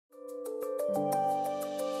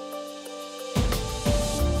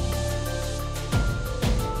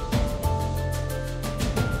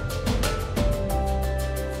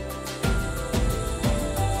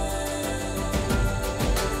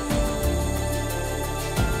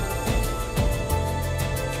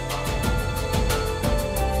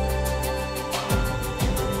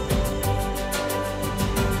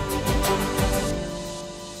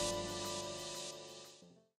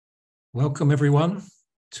Welcome everyone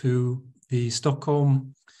to the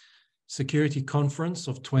Stockholm Security Conference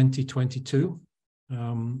of 2022,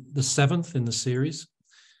 the seventh in the series,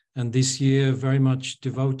 and this year very much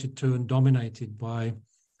devoted to and dominated by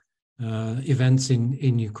events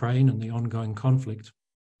in Ukraine and the ongoing conflict.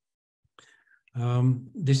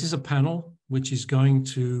 This is a panel which is going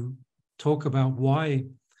to talk about why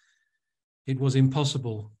it was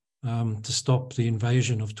impossible to stop the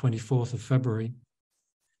invasion of 24th of February,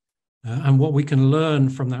 and what we can learn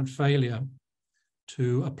from that failure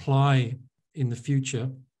to apply in the future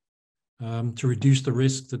to reduce the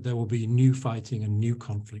risk that there will be new fighting and new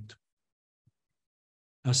conflict.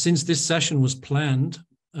 Since this session was planned,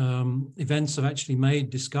 events have actually made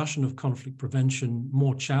discussion of conflict prevention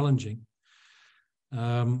more challenging.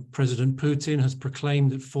 President Putin has proclaimed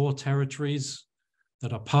that 4 territories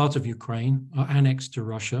that are part of Ukraine are annexed to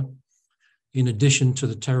Russia, in addition to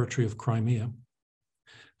the territory of Crimea.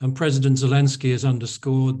 And President Zelensky has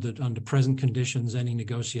underscored that under present conditions, any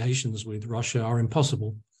negotiations with Russia are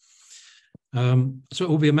impossible. So it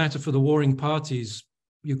will be a matter for the warring parties,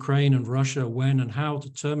 Ukraine and Russia, when and how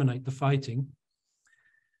to terminate the fighting.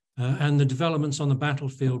 And the developments on the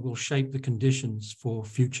battlefield will shape the conditions for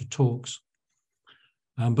future talks.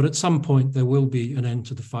 But at some point, there will be an end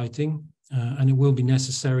to the fighting, and it will be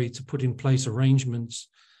necessary to put in place arrangements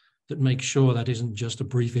that make sure that isn't just a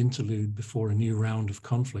brief interlude before a new round of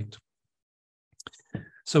conflict.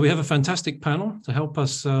 So we have a fantastic panel to help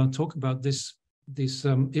us talk about this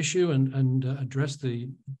issue and address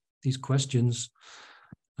these questions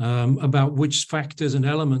about which factors and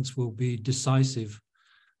elements will be decisive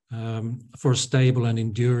for a stable and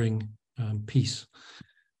enduring peace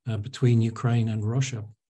between Ukraine and Russia.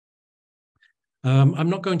 I'm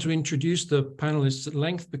not going to introduce the panelists at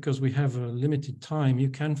length because we have a limited time. You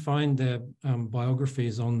can find their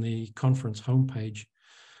biographies on the conference homepage,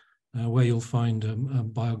 where you'll find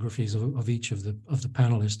biographies of each of the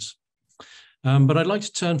panelists. But I'd like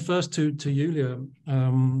to turn first to Yulia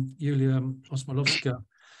Osmolovska.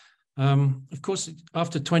 Of course,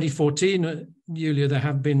 after 2014, Yulia, there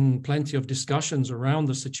have been plenty of discussions around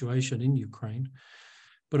the situation in Ukraine.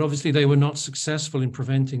 But obviously they were not successful in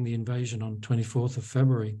preventing the invasion on 24th of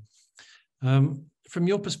February. From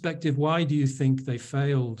your perspective, why do you think they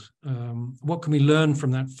failed? What can we learn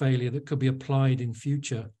from that failure that could be applied in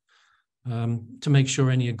future to make sure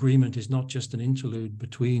any agreement is not just an interlude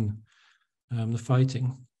between the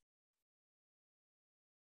fighting?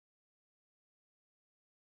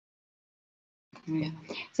 Yeah.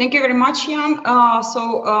 Thank you very much, Jan.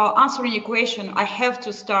 Answering your question, I have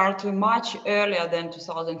to start much earlier than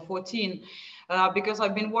 2014 because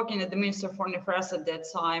I've been working at the Minister of Foreign Affairs at that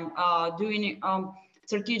time, doing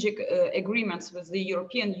strategic agreements with the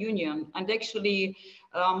European Union. And actually,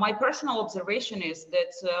 my personal observation is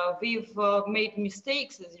that we've made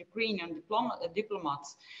mistakes as Ukrainian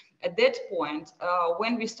diplomats at that point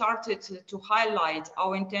when we started to highlight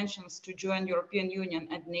our intentions to join European Union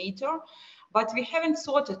and NATO. But we haven't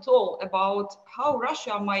thought at all about how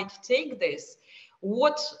Russia might take this,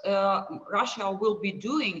 what Russia will be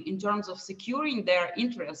doing in terms of securing their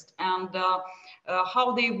interest, and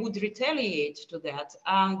how they would retaliate to that.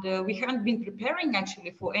 And we haven't been preparing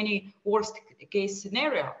actually for any worst case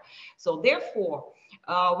scenario. So therefore,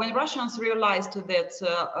 when Russians realized that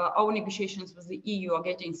our negotiations with the EU are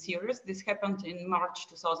getting serious, this happened in March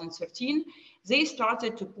 2013, they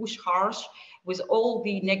started to push harsh with all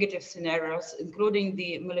the negative scenarios, including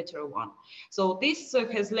the military one. So this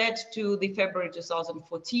has led to the February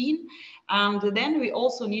 2014. And then we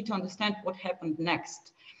also need to understand what happened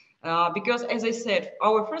next. Because as I said,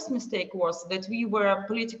 our first mistake was that we were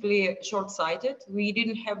politically short-sighted. We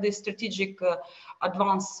didn't have this strategic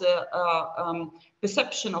advanced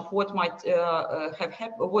perception of what might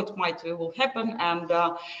will happen, and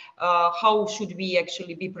how should we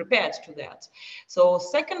actually be prepared to that. So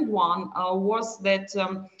second one was that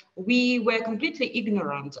we were completely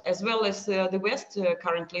ignorant, as well as the West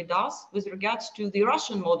currently does, with regards to the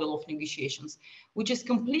Russian model of negotiations, which is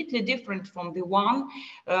completely different from the one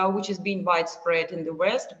which is being widespread in the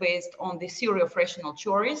West, based on the theory of rational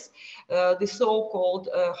choice, the so-called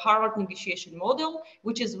Harvard negotiation model,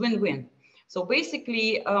 which is win-win. So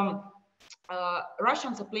basically,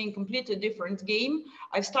 Russians are playing completely different game.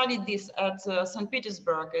 I've studied this at St.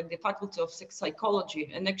 Petersburg at the Faculty of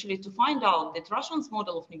Psychology, and actually to find out that Russians'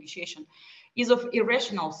 model of negotiation is of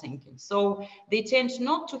irrational thinking. So they tend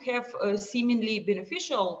not to have a seemingly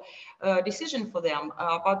beneficial decision for them,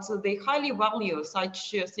 but they highly value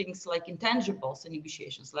such things like intangibles in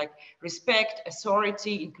negotiations, like respect,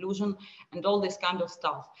 authority, inclusion, and all this kind of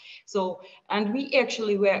stuff. So, and we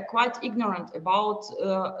actually were quite ignorant about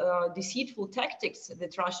deceitful tactics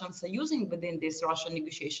that Russians are using within this Russian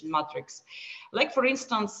negotiation matrix. Like, for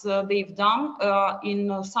instance, they've done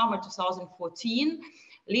in summer 2014,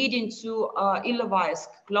 leading to Ilovaisk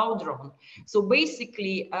cloud drone. So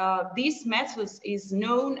basically, this method is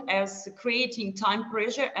known as creating time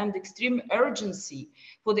pressure and extreme urgency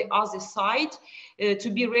for the other side to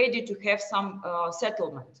be ready to have some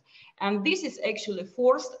settlement. And this is actually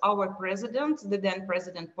forced our president, the then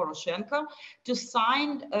President Poroshenko, to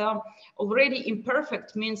sign already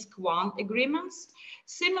imperfect Minsk I agreements.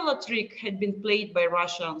 Similar trick had been played by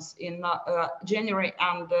Russians in January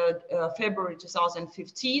and February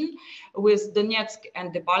 2015 with Donetsk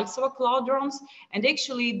and Debaltseve cloud drones. And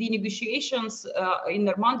actually the negotiations in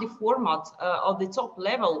Normandy format of the top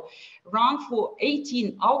level ran for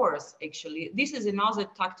 18 hours, actually. This is another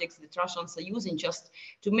tactics that Russians are using just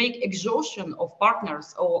to make exhaustion of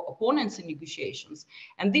partners or opponents in negotiations.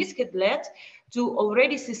 And this had led to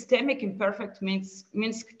already systemic imperfect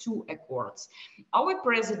Minsk II accords. Our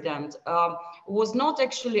president was not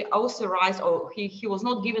actually authorized, or he was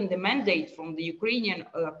not given the mandate from the Ukrainian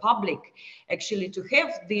public actually to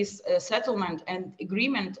have this settlement and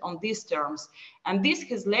agreement on these terms. And this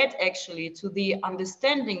has led actually to the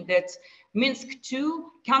understanding that Minsk II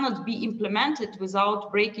cannot be implemented without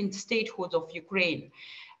breaking statehood of Ukraine.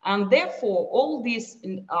 And therefore, all these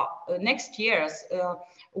next years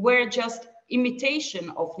were just imitation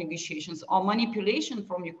of negotiations or manipulation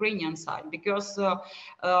from Ukrainian side, because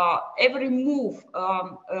every move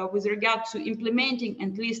with regard to implementing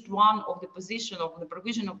at least one of the position of the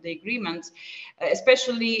provision of the agreement,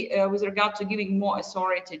 especially with regard to giving more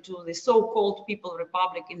authority to the so-called People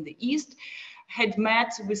Republic in the East, had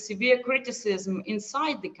met with severe criticism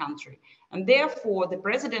inside the country. And therefore, the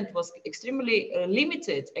president was extremely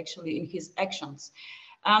limited actually in his actions.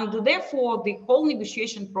 And therefore, the whole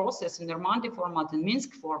negotiation process in Normandy format and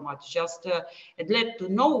Minsk format just it led to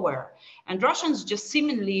nowhere. And Russians just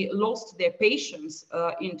seemingly lost their patience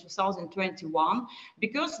in 2021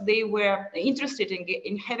 because they were interested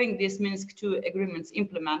in having these Minsk II agreements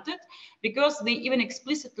implemented, because they even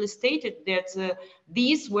explicitly stated that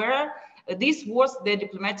this was their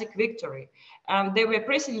diplomatic victory. And they were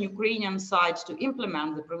pressing Ukrainian side to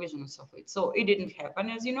implement the provisions of it. So it didn't happen,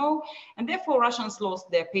 as you know, and therefore Russians lost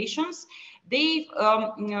their patience. They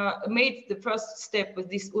made the first step with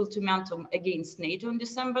this ultimatum against NATO in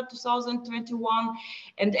December 2021.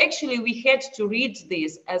 And actually we had to read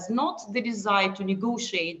this as not the desire to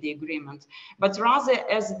negotiate the agreement, but rather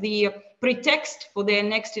as the pretext for their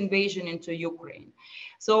next invasion into Ukraine.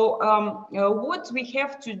 So what we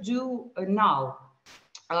have to do now,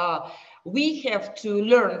 we have to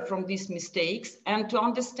learn from these mistakes and to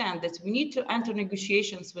understand that we need to enter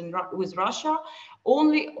negotiations with Russia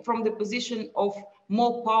only from the position of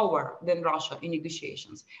more power than Russia in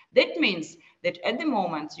negotiations. That means that at the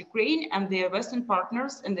moment, Ukraine and their Western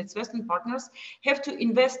partners and its Western partners have to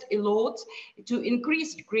invest a lot to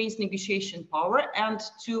increase Ukraine's negotiation power and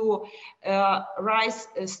to raise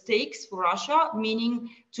stakes for Russia,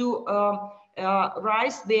 meaning to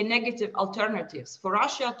rise their negative alternatives for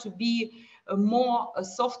Russia to be more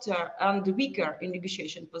softer and weaker in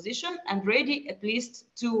negotiation position and ready at least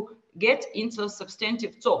to get into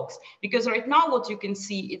substantive talks. Because right now what you can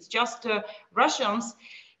see, it's just Russians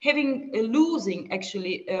having losing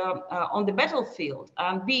actually on the battlefield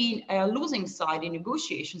and being a losing side in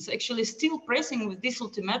negotiations, actually still pressing with this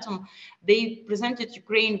ultimatum they presented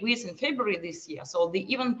Ukraine with in February this year. So they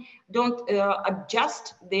even don't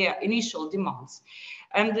adjust their initial demands.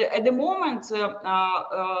 And at the moment,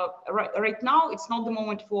 right now, it's not the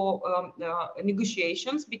moment for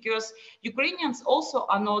negotiations, because Ukrainians also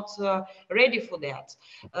are not ready for that.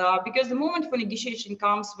 Because the moment for negotiation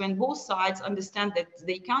comes when both sides understand that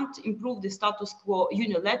they can't improve the status quo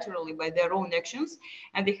unilaterally by their own actions,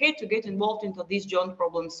 and they had to get involved into this joint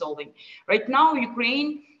problem solving. Right now,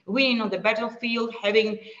 Ukraine winning on the battlefield,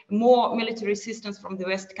 having more military assistance from the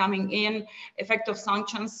West coming in, effect of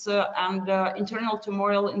sanctions and internal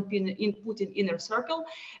turmoil in Putin's inner circle,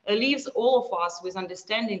 leaves all of us with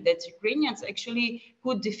understanding that Ukrainians actually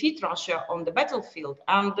could defeat Russia on the battlefield.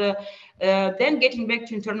 And then getting back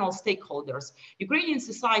to internal stakeholders. Ukrainian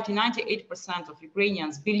society, 98% of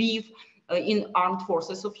Ukrainians believe in armed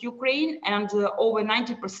forces of Ukraine, and over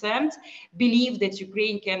 90% believe that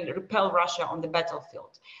Ukraine can repel Russia on the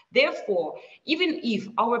battlefield. Therefore, even if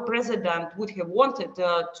our president would have wanted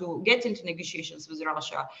to get into negotiations with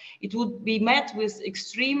Russia, it would be met with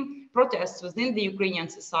extreme protests within the Ukrainian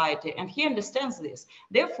society, and he understands this.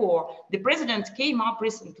 Therefore, the president came up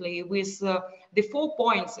recently with the 4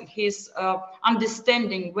 points in his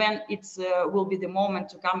understanding when it will be the moment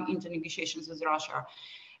to come into negotiations with Russia.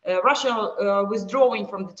 Russia withdrawing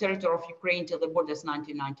from the territory of Ukraine till the borders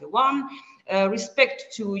 1991, respect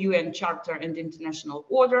to UN Charter and international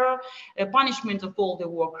order, punishment of all the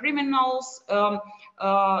war criminals,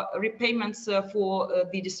 repayments for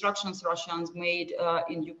the destructions Russians made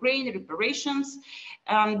in Ukraine, reparations,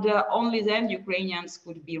 and only then Ukrainians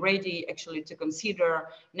could be ready actually to consider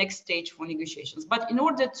next stage for negotiations. But in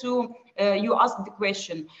order to, you asked the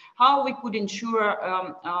question, how we could ensure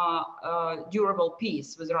durable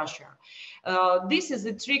peace with Russia. This is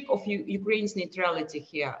the trick of Ukraine's neutrality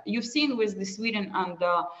here. You've seen with the Sweden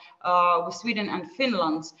and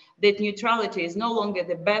Finland that neutrality is no longer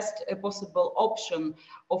the best possible option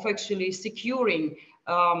of actually securing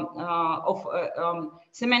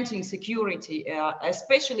cementing security,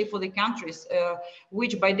 especially for the countries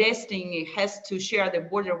which by destiny has to share the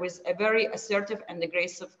border with a very assertive and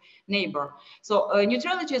aggressive neighbor. So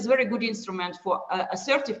neutrality is a very good instrument for an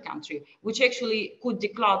assertive country, which actually could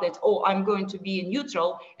declare that, oh, I'm going to be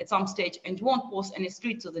neutral at some stage and won't pose any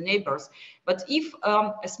threat to the neighbors. But if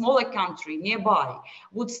a smaller country nearby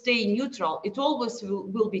would stay neutral, it always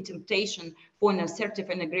will be temptation for an assertive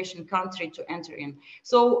and aggression country to enter in.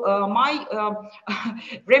 So my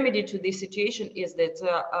remedy to this situation is that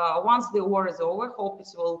once the war is over, hope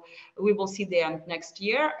we will see the end next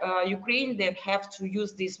year, Ukraine then have to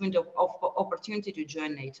use this window of opportunity to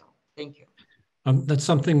join NATO. Thank you. That's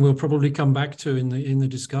something we'll probably come back to in the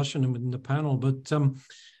discussion and in the panel. But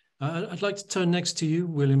I'd like to turn next to you,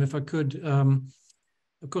 William, if I could.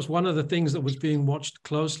 Of course, one of the things that was being watched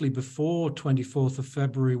closely before 24th of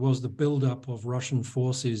February was the buildup of Russian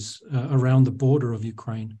forces around the border of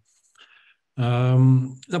Ukraine.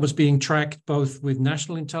 That was being tracked both with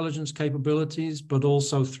national intelligence capabilities, but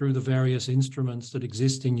also through the various instruments that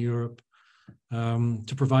exist in Europe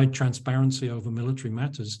to provide transparency over military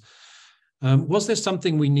matters. Was there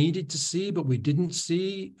something we needed to see, but we didn't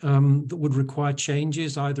see, that would require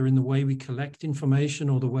changes either in the way we collect information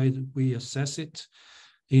or the way that we assess it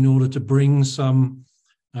in order to bring some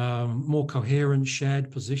more coherent shared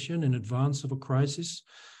position in advance of a crisis?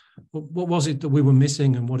 What was it that we were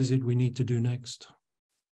missing, and what is it we need to do next?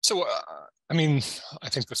 So, I mean, I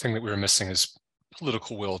think the thing that we were missing is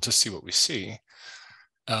political will to see what we see.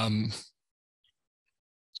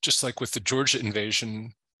 Just like with the Georgia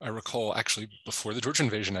invasion, I recall actually before the Georgia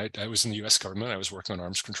invasion, I was in the US government, I was working on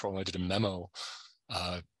arms control, and I did a memo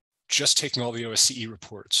just taking all the OSCE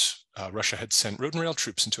reports. Russia had sent road and rail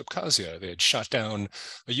troops into Abkhazia. They had shot down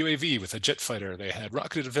a UAV with a jet fighter. They had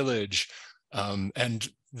rocketed a village. And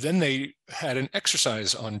then they had an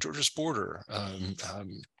exercise on Georgia's border,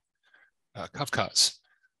 Kavkaz,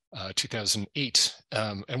 2008.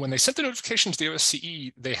 And when they sent the notification to the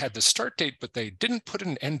OSCE, they had the start date, but they didn't put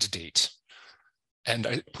an end date. And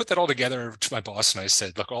I put that all together to my boss, and I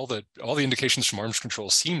said, look, all the indications from arms control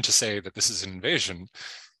seem to say that this is an invasion.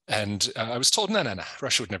 And I was told, no,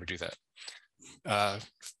 Russia would never do that.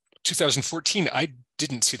 2014, I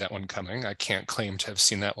didn't see that one coming. I can't claim to have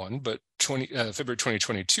seen that one, but February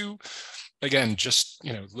 2022, again, just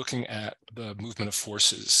looking at the movement of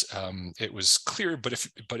forces, it was clear. But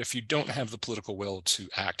if you don't have the political will to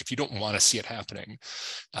act, if you don't want to see it happening,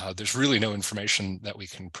 there's really no information that we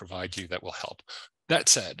can provide you that will help. That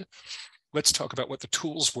said, let's talk about what the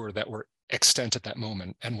tools were that were extant at that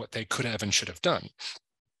moment and what they could have and should have done.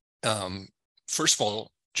 First of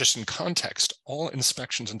all, just in context, all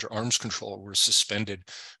inspections under arms control were suspended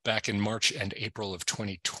back in March and April of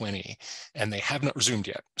 2020, and they have not resumed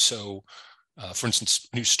yet. So, for instance,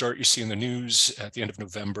 New START you see in the news at the end of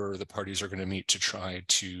November, the parties are going to meet to try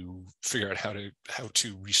to figure out how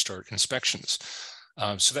to restart inspections.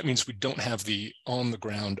 So that means we don't have the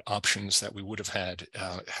on-the-ground options that we would have had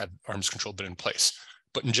had arms control been in place.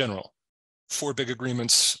 But in general, 4 big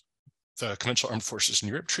agreements: the Conventional Armed Forces in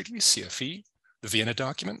Europe Treaty, CFE, the Vienna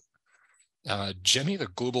document, GEMI, the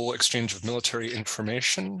Global Exchange of Military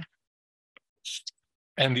Information,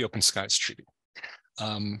 and the Open Skies Treaty.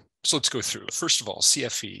 So let's go through. First of all,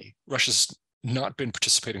 CFE, Russia's not been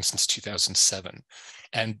participating since 2007.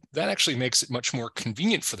 And that actually makes it much more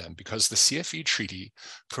convenient for them because the CFE treaty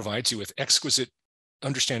provides you with exquisite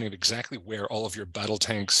understanding of exactly where all of your battle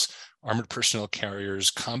tanks, armored personnel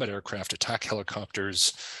carriers, combat aircraft, attack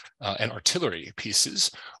helicopters, and artillery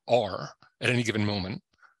pieces are at any given moment,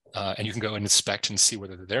 and you can go and inspect and see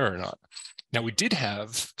whether they're there or not. Now, we did have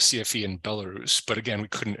CFE in Belarus, but again, we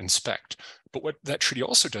couldn't inspect. But what that treaty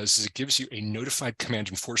also does is it gives you a notified command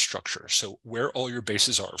and force structure. So where all your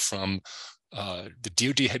bases are, from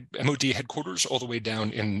the MOD headquarters all the way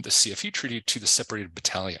down in the CFE treaty to the separated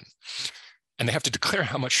battalion. And they have to declare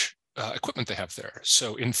how much equipment they have there.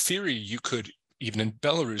 So in theory, you could, even in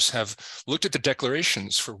Belarus, have looked at the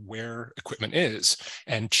declarations for where equipment is,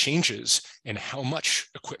 and changes in how much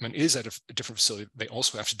equipment is at a different facility. They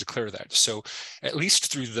also have to declare that. So at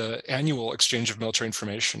least through the annual exchange of military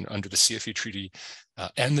information under the CFE treaty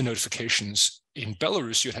and the notifications in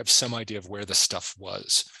Belarus, you'd have some idea of where the stuff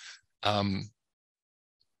was.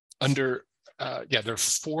 There are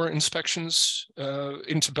 4 inspections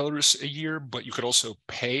into Belarus a year, but you could also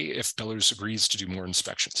pay if Belarus agrees to do more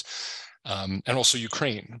inspections. And also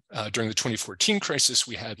Ukraine. During the 2014 crisis,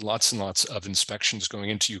 we had lots and lots of inspections going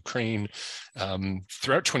into Ukraine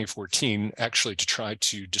throughout 2014, actually to try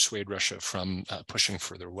to dissuade Russia from pushing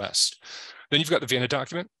further west. Then you've got the Vienna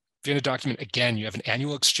document. Vienna document, again, you have an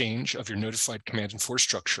annual exchange of your notified command and force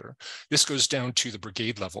structure. This goes down to the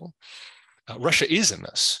brigade level. Russia is in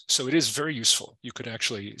this, so it is very useful. You could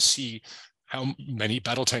actually see how many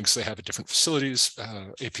battle tanks they have at different facilities,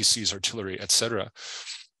 APCs, artillery, etc.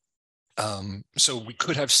 So we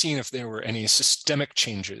could have seen if there were any systemic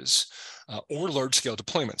changes or large-scale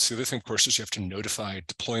deployments. The other thing, of course, is you have to notify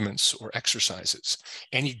deployments or exercises.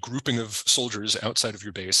 Any grouping of soldiers outside of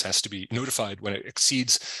your base has to be notified when it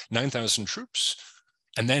exceeds 9,000 troops.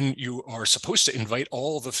 And then you are supposed to invite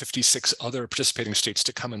all the 56 other participating states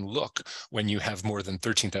to come and look when you have more than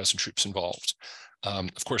 13,000 troops involved.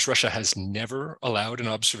 Of course, Russia has never allowed an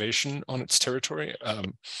observation on its territory.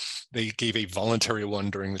 They gave a voluntary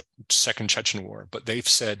one during the Second Chechen War, but they've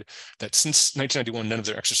said that since 1991, none of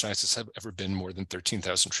their exercises have ever been more than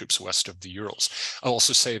 13,000 troops west of the Urals. I'll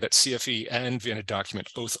also say that CFE and Vienna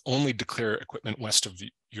document both only declare equipment west of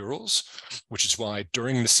the Urals, which is why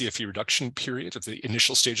during the CFE reduction period of the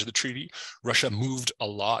initial stage of the treaty, Russia moved a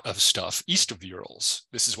lot of stuff east of the Urals.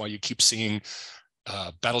 This is why you keep seeing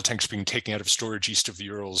battle tanks being taken out of storage east of the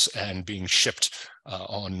Urals and being shipped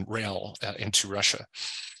on rail into Russia.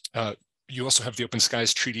 You also have the Open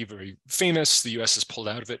Skies Treaty, very famous. The US has pulled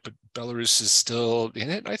out of it, but Belarus is still in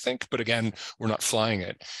it, I think. But again, we're not flying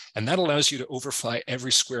it. And that allows you to overfly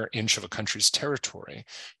every square inch of a country's territory.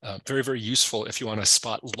 Very, very useful if you want to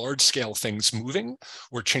spot large-scale things moving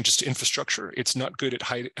or changes to infrastructure. It's not good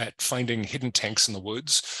at finding hidden tanks in the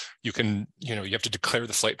woods. You can, you have to declare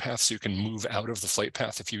the flight path so you can move out of the flight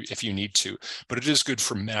path if you need to. But it is good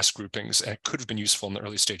for mass groupings, and it could have been useful in the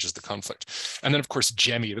early stages of the conflict. And then, of course,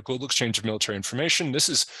 GEMI, the Global Exchange of Military Information. This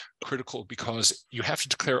is critical because you have to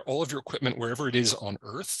declare all of your equipment wherever it is on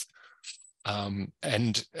Earth and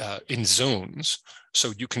in zones.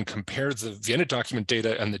 So you can compare the Vienna document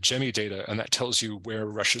data and the GEMI data, and that tells you where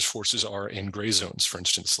Russia's forces are in gray zones, for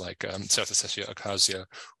instance, like South Ossetia, Abkhazia,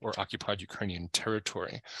 or occupied Ukrainian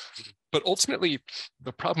territory. But ultimately,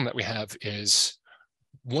 the problem that we have is,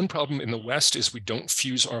 one problem in the West is we don't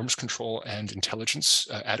fuse arms control and intelligence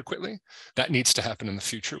adequately. That needs to happen in the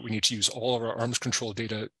future. We need to use all of our arms control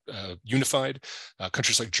data unified.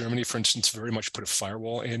 Countries like Germany, for instance, very much put a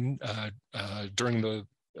firewall in during the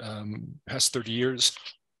past 30 years.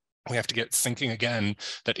 We have to get thinking again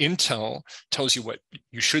that intel tells you what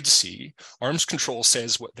you should see. Arms control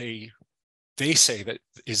says what they say that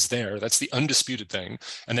is there. That's the undisputed thing.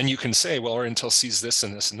 And then you can say, well, our intel sees this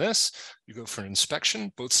and this and this. You go for an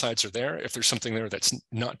inspection. Both sides are there. If there's something there that's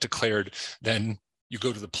not declared, then you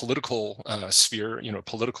go to the political sphere,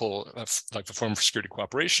 like the Forum for Security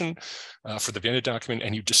Cooperation for the Vienna document,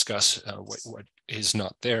 and you discuss what is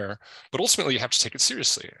not there. But ultimately, you have to take it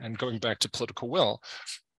seriously. And going back to political will,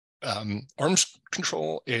 arms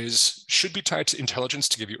control should be tied to intelligence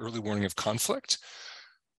to give you early warning of conflict.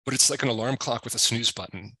 But it's like an alarm clock with a snooze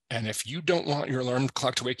button. And if you don't want your alarm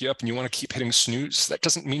clock to wake you up and you want to keep hitting snooze, that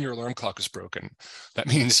doesn't mean your alarm clock is broken. That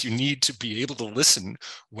means you need to be able to listen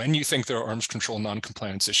when you think there are arms control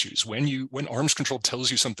non-compliance issues. When arms control tells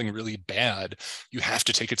you something really bad, you have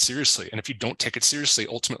to take it seriously. And if you don't take it seriously,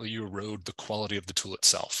 ultimately you erode the quality of the tool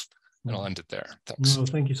itself. And I'll end it there. Thanks. No,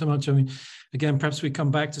 thank you so much. I mean, again, perhaps we come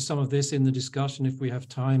back to some of this in the discussion if we have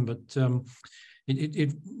time, but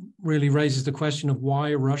it really raises the question of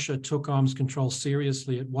why Russia took arms control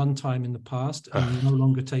seriously at one time in the past and no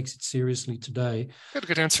longer takes it seriously today. Got a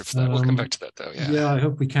good answer for that. We'll come back to that, though. Yeah, I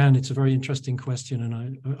hope we can. It's a very interesting question,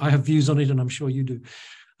 and I have views on it, and I'm sure you do.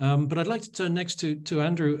 But I'd like to turn next to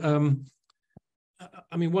Andrew.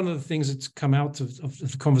 I mean, one of the things that's come out of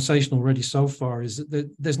the conversation already so far is that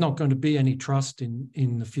there's not going to be any trust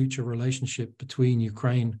in the future relationship between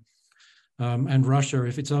Ukraine and Russia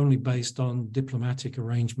if it's only based on diplomatic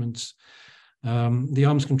arrangements. The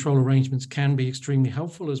arms control arrangements can be extremely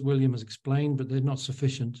helpful, as William has explained, but they're not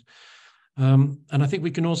sufficient. And I think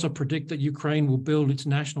we can also predict that Ukraine will build its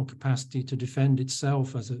national capacity to defend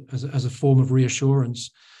itself as a form of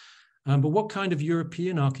reassurance. But what kind of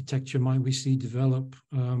European architecture might we see develop?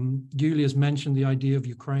 Yulia's mentioned the idea of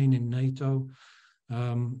Ukraine in NATO,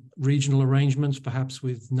 regional arrangements, perhaps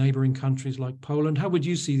with neighboring countries like Poland. How would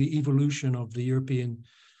you see the evolution of the European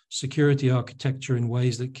security architecture in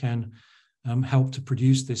ways that can help to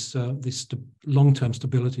produce this long-term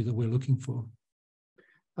stability that we're looking for?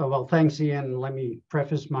 Well, thanks, Ian. Let me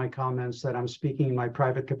preface my comments that I'm speaking in my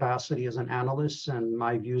private capacity as an analyst, and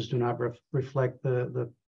my views do not reflect the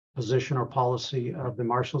position or policy of the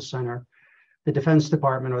Marshall Center, the Defense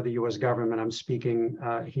Department, or the U.S. government. I'm speaking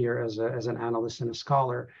here as an analyst and a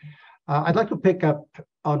scholar. I'd like to pick up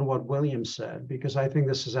on what William said, because I think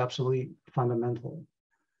this is absolutely fundamental.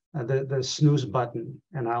 The snooze button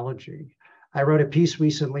analogy. I wrote a piece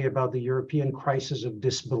recently about the European crisis of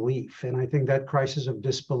disbelief, and I think that crisis of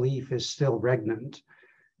disbelief is still regnant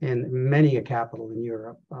in many a capital in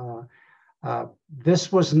Europe.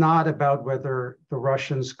 This was not about whether the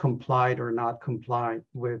Russians complied or not complied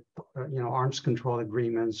with arms control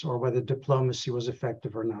agreements, or whether diplomacy was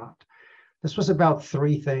effective or not. This was about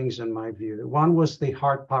three things in my view. One was the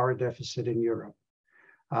hard power deficit in Europe.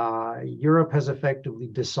 Europe has effectively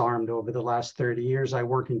disarmed over the last 30 years. I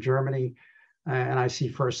work in Germany, and I see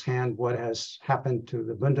firsthand what has happened to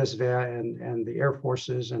the Bundeswehr and the air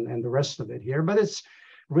forces and the rest of it here. But it's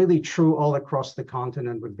really true all across the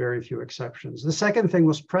continent with very few exceptions. The second thing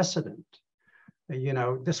was precedent.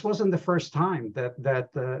 This wasn't the first time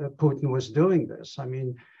that Putin was doing this. I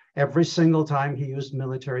mean, every single time he used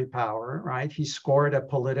military power, right, he scored a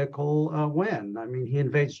political win. I mean, he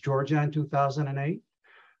invades Georgia in 2008.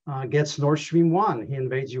 Gets Nord Stream 1. He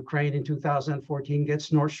invades Ukraine in 2014,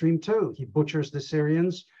 gets Nord Stream 2. He butchers the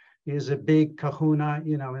Syrians. He is a big kahuna,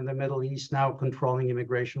 in the Middle East, now controlling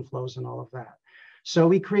immigration flows and all of that. So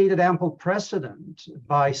we created ample precedent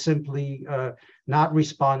by simply not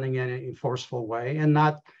responding in a forceful way and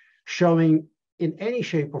not showing in any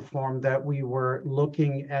shape or form that we were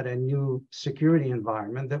looking at a new security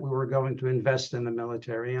environment, that we were going to invest in the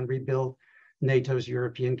military and rebuild NATO's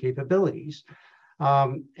European capabilities.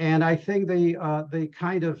 And I think the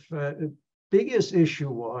kind of biggest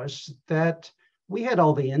issue was that we had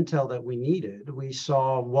all the intel that we needed. We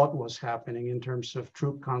saw what was happening in terms of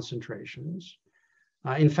troop concentrations.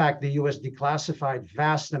 In fact, the US declassified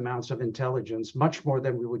vast amounts of intelligence, much more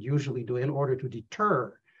than we would usually do, in order to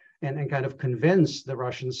deter and kind of convince the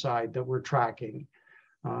Russian side that we're tracking.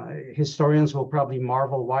 Historians will probably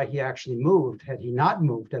marvel why he actually moved. Had he not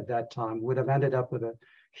moved at that time, we would have ended up with a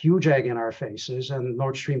huge egg in our faces, and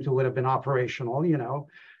Nord Stream 2 would have been operational,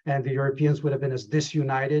 and the Europeans would have been as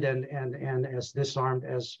disunited and as disarmed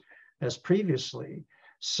as previously.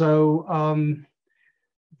 So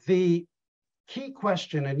the key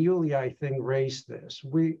question, and Yulia, I think, raised this.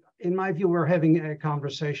 In my view, we're having a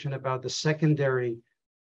conversation about the secondary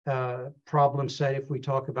problem set if we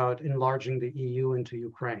talk about enlarging the EU into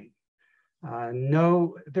Ukraine.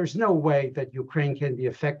 There's no way that Ukraine can be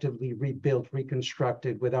effectively rebuilt,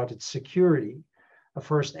 reconstructed without its security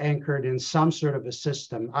first anchored in some sort of a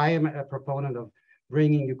system. I am a proponent of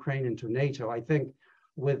bringing Ukraine into NATO. I think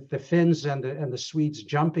with the Finns and the Swedes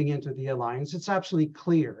jumping into the alliance, it's absolutely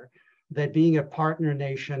clear that being a partner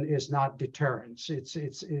nation is not deterrence.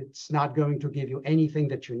 It's not going to give you anything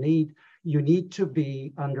that you need. You need to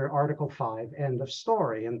be under Article 5, end of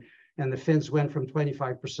story. And the Finns went from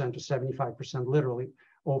 25% to 75% literally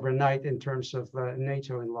overnight in terms of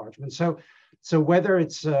NATO enlargement. So whether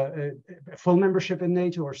it's a full membership in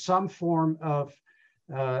NATO or some form of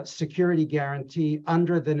security guarantee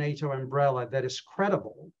under the NATO umbrella that is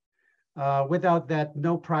credible, without that,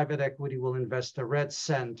 no private equity will invest a red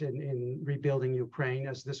cent in rebuilding Ukraine,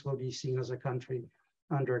 as this will be seen as a country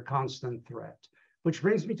under a constant threat. Which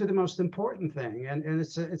brings me to the most important thing, and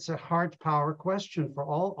it's a hard power question for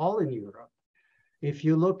all in Europe. If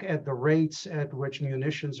you look at the rates at which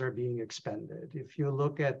munitions are being expended, if you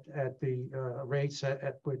look at the rates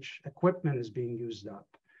at which equipment is being used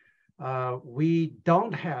up, we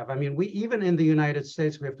don't have, we even in the United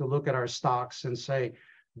States, we have to look at our stocks and say,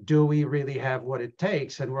 do we really have what it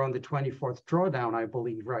takes? And we're on the 24th drawdown, I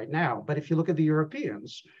believe, right now. But if you look at the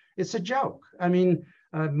Europeans, it's a joke.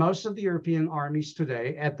 Most of the European armies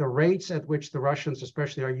today, at the rates at which the Russians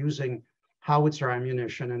especially are using howitzer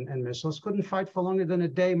ammunition and missiles, couldn't fight for longer than a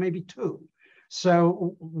day, maybe two.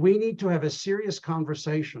 So we need to have a serious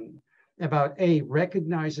conversation about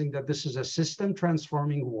recognizing that this is a system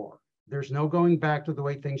transforming war. There's no going back to the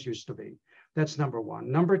way things used to be. That's number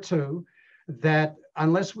one. Number two, that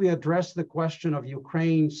unless we address the question of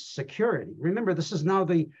Ukraine's security, remember, this is now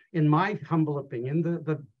in my humble opinion,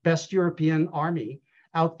 the best European army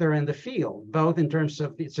out there in the field, both in terms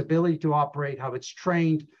of its ability to operate, how it's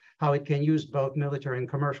trained, how it can use both military and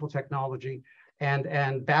commercial technology,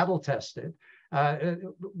 and battle tested.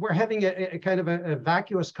 We're having a kind of a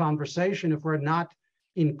vacuous conversation if we're not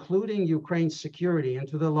including Ukraine's security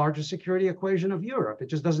into the larger security equation of Europe. It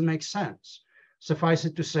just doesn't make sense. Suffice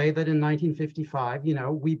it to say that in 1955,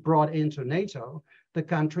 we brought into NATO the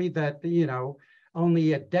country that,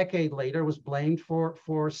 only a decade later was blamed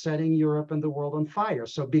for setting Europe and the world on fire.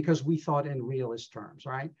 So because we thought in realist terms,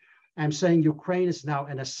 right? I'm saying Ukraine is now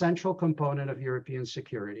an essential component of European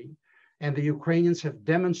security. And the Ukrainians have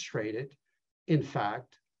demonstrated, in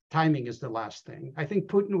fact, timing is the last thing. I think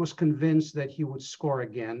Putin was convinced that he would score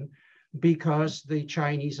again because the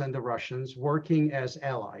Chinese and the Russians, working as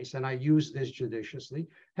allies, and I use this judiciously,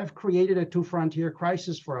 have created a two-frontier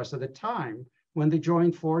crisis for us at a time when the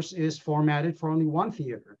joint force is formatted for only one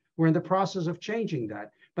theater. We're in the process of changing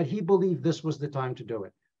that, but he believed this was the time to do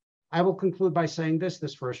it. I will conclude by saying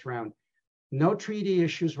this first round. No treaty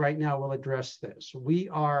issues right now will address this. We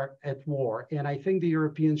are at war, and I think the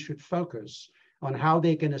Europeans should focus on how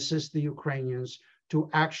they can assist the Ukrainians to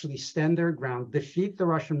actually stand their ground, defeat the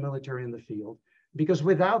Russian military in the field, because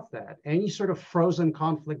without that, any sort of frozen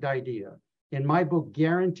conflict idea, in my book,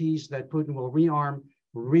 guarantees that Putin will rearm,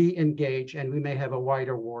 re-engage, and we may have a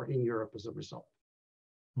wider war in Europe as a result.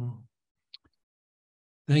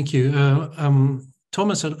 Thank you.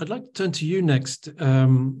 Thomas, I'd like to turn to you next.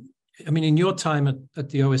 In your time at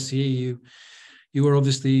the OSCE, you were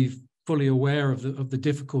obviously fully aware of the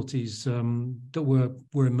difficulties that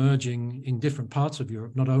were emerging in different parts of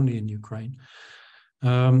Europe, not only in Ukraine.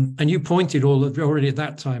 And you pointed already at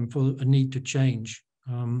that time for a need to change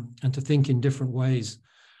and to think in different ways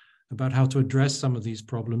about how to address some of these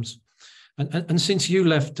problems. And since you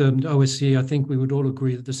left OSCE, I think we would all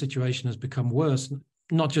agree that the situation has become worse,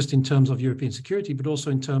 not just in terms of European security, but also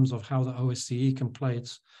in terms of how the OSCE can play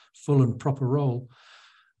its full and proper role.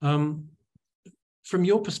 From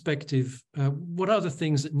your perspective, what are the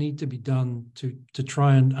things that need to be done to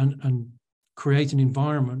try and create an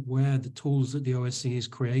environment where the tools that the OSCE has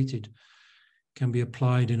created can be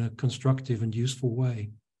applied in a constructive and useful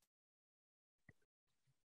way?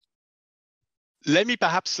 Let me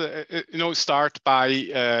perhaps start by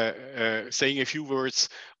saying a few words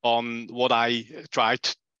on what I tried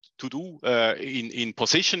to do in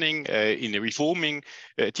positioning, in reforming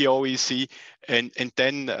the OSCE, and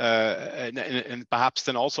then and perhaps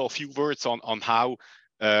then also a few words on how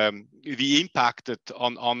we impacted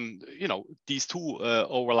on these two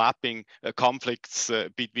overlapping conflicts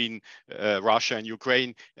between Russia and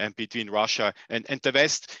Ukraine, and between Russia and the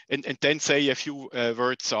West, and then say a few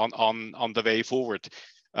words on the way forward.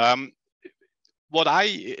 What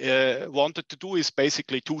I wanted to do is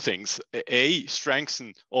basically two things. A,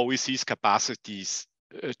 strengthen OSCE's capacities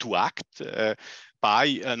to act by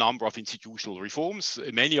a number of institutional reforms.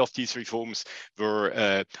 Many of these reforms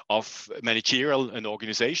were of managerial and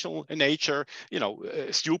organizational nature.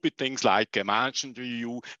 Stupid things like management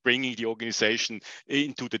review, bringing the organization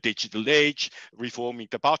into the digital age, reforming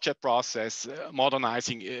the budget process,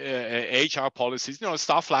 modernizing HR policies,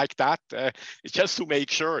 stuff like that, just to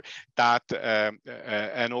make sure that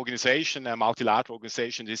an organization, a multilateral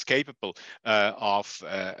organization, is capable of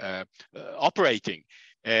operating.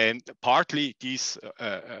 And partly these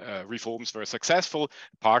reforms were successful,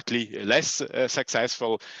 partly less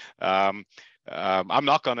successful. I'm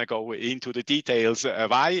not going to go into the details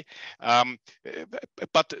why,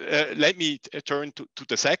 but let me turn to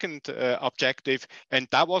the second objective, and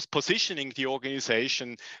that was positioning the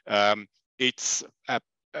organization, its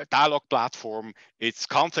dialogue platform, its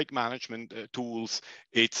conflict management tools,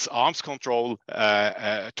 its arms control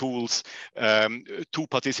tools to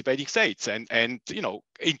participating states, and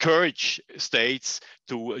encourage states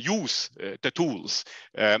to use the tools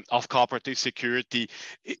of cooperative security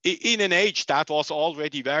in an age that was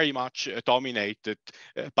already very much dominated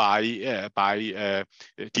by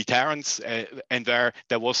deterrence, and where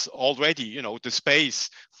there was already the space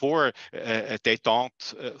for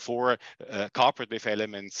détente, for cooperative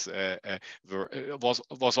elements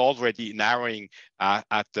was already narrowing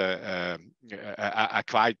at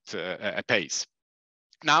quite a pace.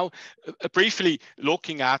 Now, briefly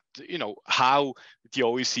looking at how the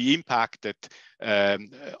OSCE impacted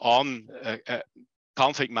on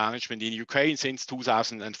conflict management in Ukraine since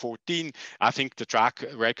 2014, I think the track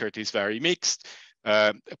record is very mixed.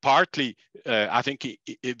 Partly, I think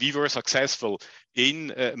we were successful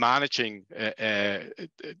in managing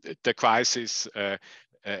the crisis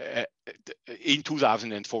in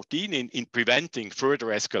 2014 in preventing further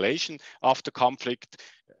escalation of the conflict.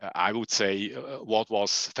 I would say what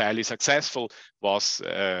was fairly successful was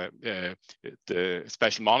the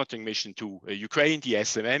special monitoring mission to Ukraine, the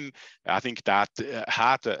SMM. I think that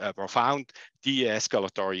had a profound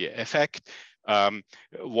de-escalatory effect.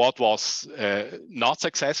 What was not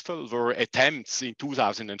successful were attempts in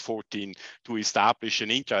 2014 to establish an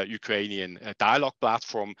intra-Ukrainian dialogue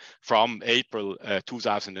platform from April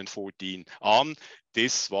 2014 on.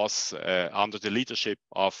 This was under the leadership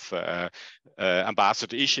of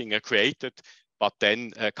Ambassador Ischinger created, but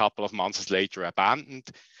then a couple of months later abandoned.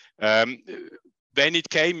 When it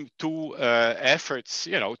came to efforts,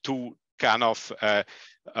 to kind of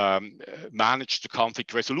manage the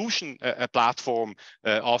conflict resolution platform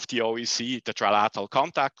of the OSCE, the Trilateral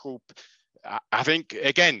Contact Group, I think,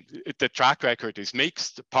 again, the track record is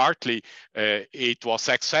mixed. Partly, it was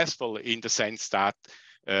successful in the sense that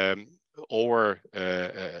over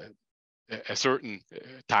a certain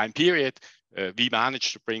time period, we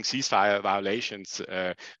managed to bring ceasefire violations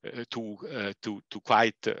to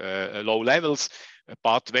quite low levels.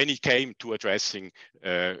 But when it came to addressing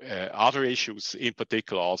other issues, in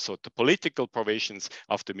particular also the political provisions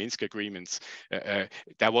of the Minsk agreements,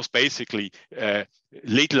 there was basically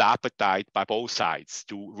little appetite by both sides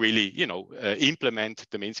to really, implement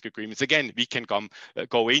the Minsk agreements. Again, we can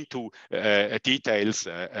go into details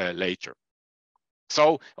later.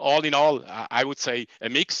 So all in all, I would say a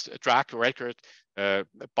mixed track record,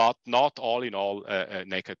 but not all in all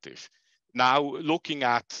negative. Now, looking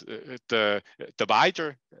at the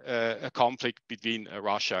wider conflict between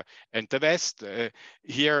Russia and the West,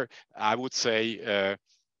 here I would say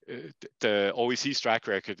the OSCE's track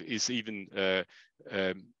record is even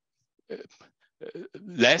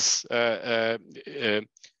less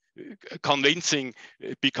convincing,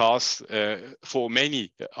 because for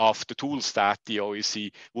many of the tools that the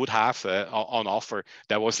OSCE would have on offer,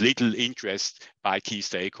 there was little interest by key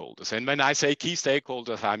stakeholders. And when I say key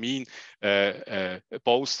stakeholders, I mean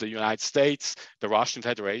both the United States, the Russian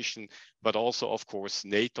Federation, but also, of course,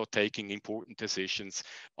 NATO taking important decisions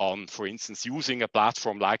on, for instance, using a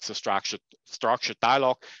platform like the structured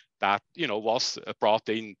dialogue that was brought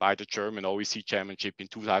in by the German OSCE chairmanship in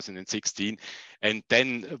 2016, and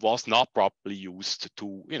then was not properly used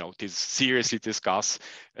to seriously discuss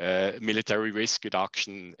military risk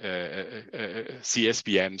reduction,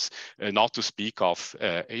 CSBMs, not to speak of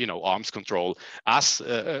arms control, as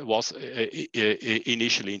was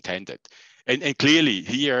initially intended. And clearly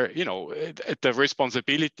here, the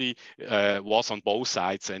responsibility was on both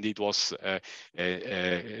sides, and it was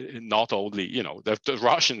not only, the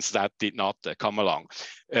Russians that did not come along.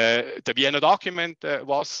 The Vienna document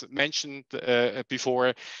was mentioned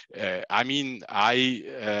before. I mean, I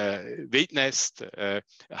witnessed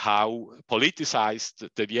how politicized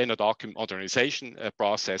the Vienna document modernization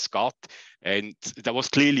process got, and there was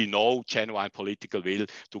clearly no genuine political will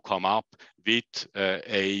to come up with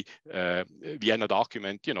a Vienna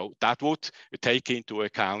document, that would take into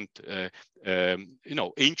account,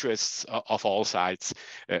 interests of all sides.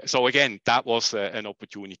 So again, that was an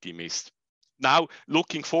opportunity missed. Now,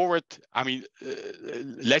 looking forward, I mean,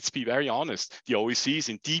 let's be very honest, the OSCE is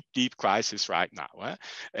in deep crisis right now.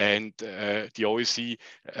 And the OSCE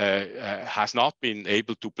has not been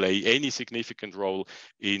able to play any significant role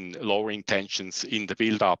in lowering tensions in the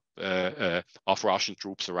buildup of Russian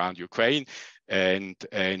troops around Ukraine. And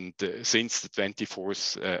since the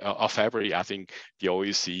 24th of February, I think the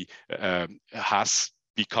OSCE has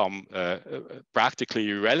become practically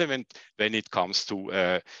irrelevant when it comes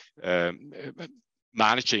to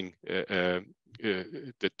managing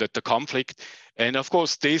the conflict. And of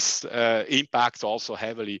course, this impacts also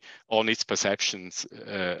heavily on its perceptions,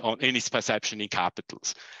 in its perception in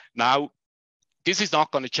capitals. Now, this is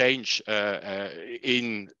not going to change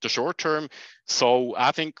in the short term. So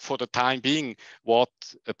I think for the time being, what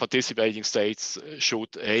participating states should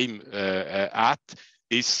aim at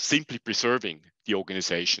is simply preserving the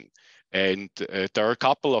organization. And there are a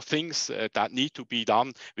couple of things that need to be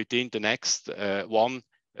done within the next 1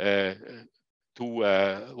 to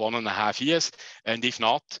 1.5 years. And if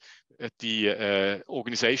not, the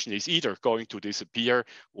organization is either going to disappear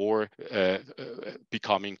or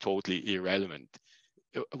becoming totally irrelevant.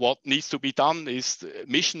 what needs to be done is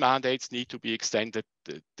mission mandates need to be extended.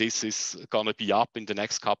 This is going to be up in the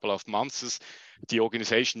next couple of months. The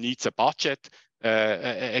organization needs a budget.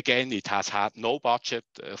 Again, it has had no budget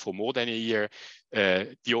for more than a year.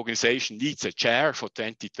 The organization needs a chair for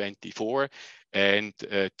 2024, and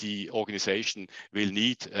the organization will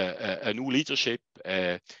need a new leadership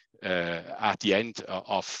at the end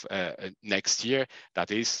of next year.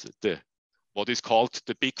 That is what is called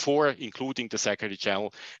the Big Four, including the Secretary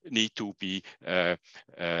General, need to be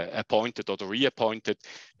appointed or reappointed.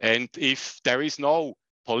 And if there is no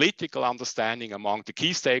political understanding among the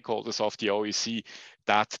key stakeholders of the OSCE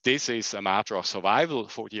that this is a matter of survival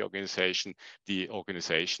for the organization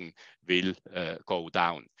will go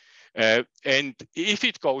down. And if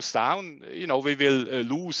it goes down, we will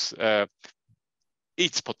lose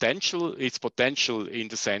its potential in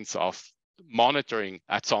the sense of monitoring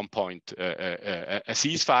at some point a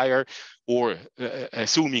ceasefire, or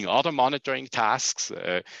assuming other monitoring tasks,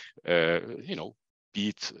 be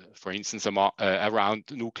it, for instance, around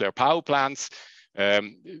nuclear power plants.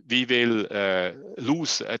 We will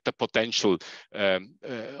lose the potential of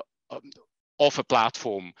a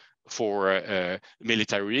platform for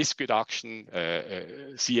military risk reduction,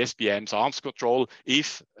 CSBM's arms control,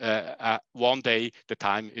 if one day the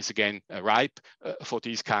time is again ripe for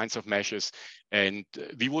these kinds of measures. And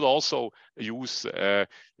we would also use a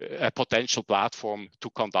potential platform to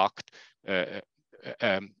conduct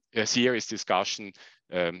a serious discussion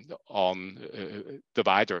on the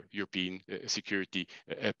wider European security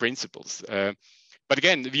principles. But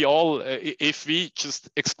again, if we just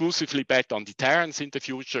exclusively bet on deterrence in the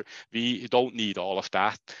future, we don't need all of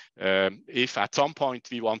that. If at some point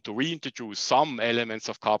we want to reintroduce some elements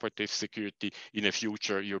of cooperative security in a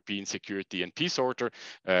future European security and peace order,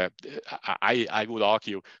 I would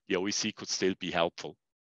argue the OSCE could still be helpful,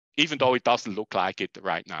 even though it doesn't look like it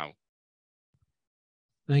right now.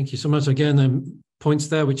 Thank you so much. Again, points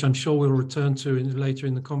there, which I'm sure we'll return to later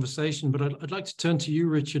in the conversation. But I'd like to turn to you,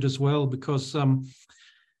 Richard, as well, because the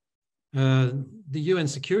UN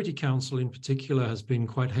Security Council in particular has been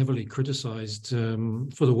quite heavily criticized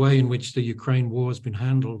for the way in which the Ukraine war has been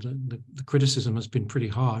handled. The criticism has been pretty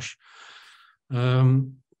harsh.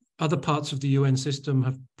 Other parts of the UN system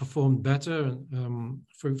have performed better.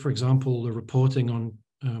 For example, the reporting on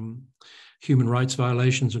human rights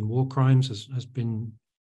violations and war crimes has been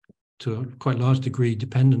to a quite large degree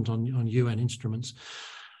dependent on UN instruments.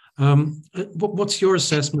 What's your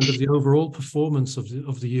assessment of the overall performance of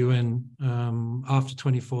the UN after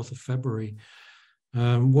 24th of February?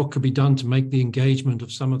 What could be done to make the engagement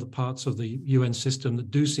of some of the parts of the UN system that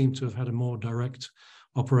do seem to have had a more direct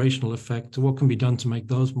operational effect? What can be done to make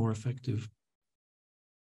those more effective?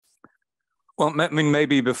 Well, I mean,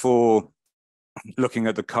 maybe before looking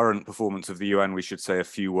at the current performance of the UN, we should say a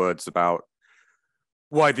few words about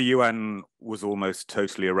why the UN was almost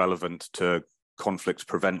totally irrelevant to conflict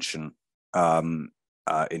prevention in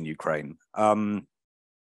Ukraine.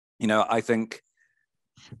 I think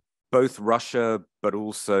both Russia, but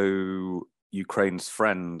also Ukraine's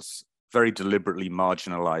friends, very deliberately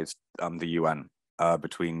marginalized the UN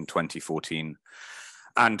between 2014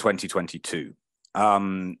 and 2022.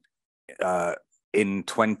 In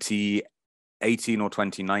 2018 or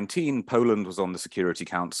 2019, Poland was on the Security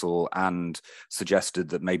Council and suggested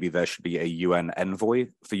that maybe there should be a UN envoy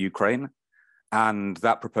for Ukraine. And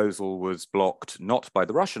that proposal was blocked not by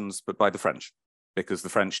the Russians, but by the French, because the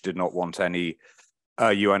French did not want any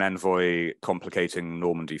UN envoy complicating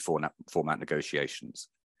Normandy format negotiations.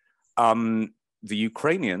 The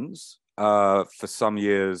Ukrainians, for some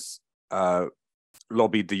years,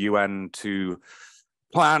 lobbied the UN to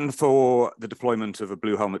plan for the deployment of a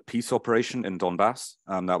Blue Helmet peace operation in Donbass.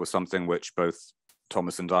 That was something which both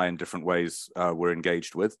Thomas and I in different ways were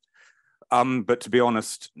engaged with. But to be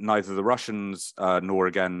honest, neither the Russians nor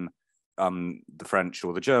again the French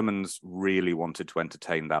or the Germans really wanted to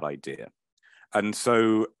entertain that idea. And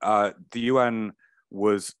so the UN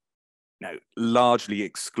was largely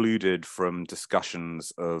excluded from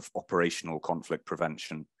discussions of operational conflict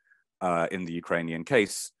prevention in the Ukrainian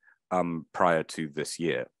case prior to this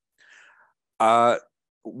year.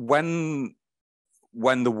 When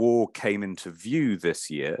the war came into view this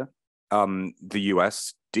year, the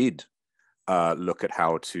US did look at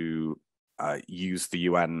how to use the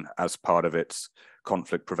UN as part of its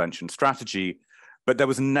conflict prevention strategy, but there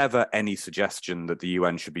was never any suggestion that the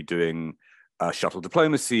UN should be doing shuttle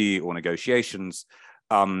diplomacy or negotiations.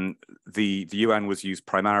 The UN was used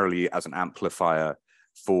primarily as an amplifier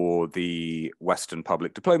for the Western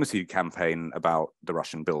public diplomacy campaign about the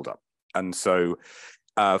Russian buildup. And so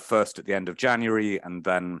first at the end of January and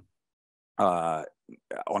then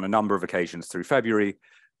on a number of occasions through February,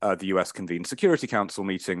 the US convened Security Council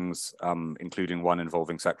meetings, including one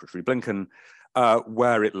involving Secretary Blinken,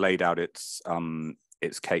 where it laid out its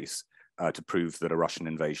case to prove that a Russian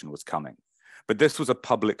invasion was coming. But this was a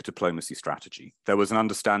public diplomacy strategy. There was an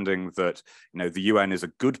understanding that, you know, the UN is a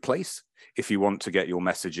good place if you want to get your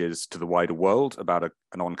messages to the wider world about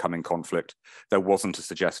an oncoming conflict. There wasn't a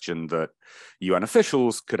suggestion that UN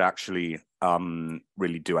officials could actually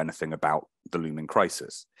really do anything about the looming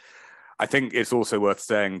crisis. I think it's also worth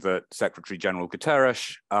saying that Secretary General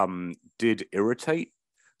Guterres did irritate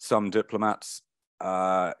some diplomats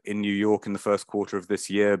in New York in the first quarter of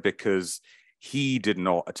this year because he did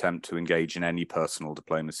not attempt to engage in any personal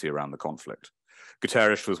diplomacy around the conflict.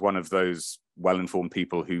 Guterres was one of those well-informed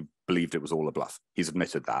people who believed it was all a bluff. He's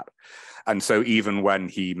admitted that. And so even when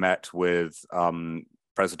he met with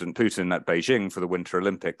President Putin at Beijing for the Winter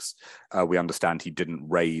Olympics, we understand he didn't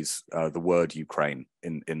raise the word Ukraine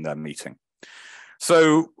in their meeting.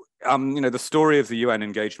 So, you know, the story of the UN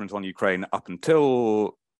engagement on Ukraine up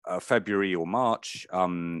until February or March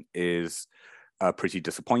is pretty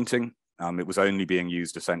disappointing. It was only being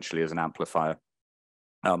used essentially as an amplifier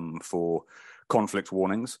for conflict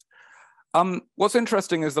warnings. What's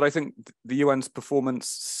interesting is that I think the UN's performance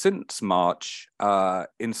since March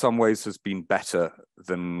in some ways has been better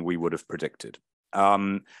than we would have predicted.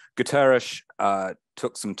 Guterres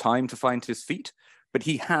took some time to find his feet, but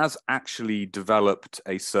he has actually developed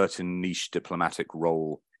a certain niche diplomatic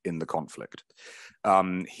role in the conflict.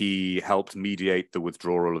 He helped mediate the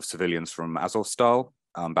withdrawal of civilians from Azovstal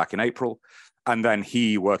back in April. And then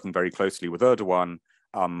he, working very closely with Erdogan,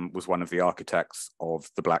 was one of the architects of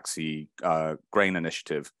the Black Sea grain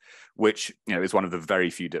initiative, which, you know, is one of the very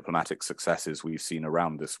few diplomatic successes we've seen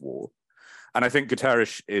around this war. And I think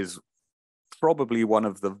Guterres is probably one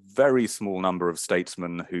of the very small number of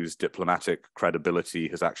statesmen whose diplomatic credibility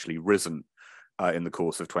has actually risen in the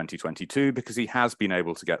course of 2022, because he has been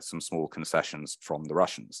able to get some small concessions from the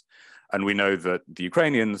Russians. And we know that the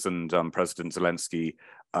Ukrainians and President Zelensky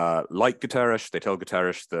like Guterres. They tell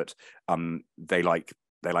Guterres that they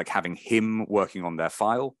like having him working on their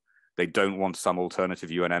file. They don't want some alternative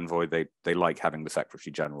UN envoy. They like having the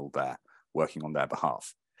Secretary General there working on their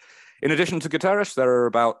behalf. In addition to Guterres, there are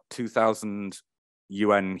about 2,000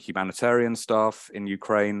 UN humanitarian staff in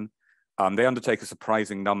Ukraine. They undertake a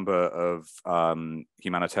surprising number of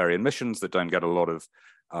humanitarian missions that don't get a lot of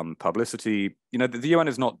publicity. You know, the UN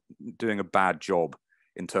is not doing a bad job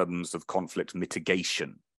in terms of conflict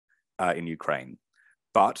mitigation in Ukraine.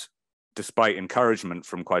 But despite encouragement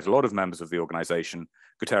from quite a lot of members of the organization,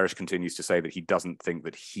 Guterres continues to say that he doesn't think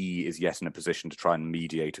that he is yet in a position to try and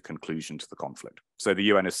mediate a conclusion to the conflict. So the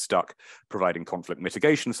UN is stuck providing conflict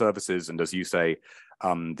mitigation services. And as you say,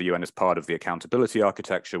 the UN is part of the accountability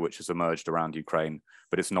architecture, which has emerged around Ukraine,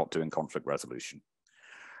 but it's not doing conflict resolution.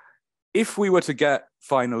 If we were to get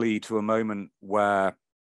finally to a moment where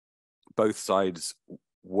both sides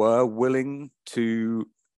were willing to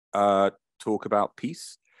talk about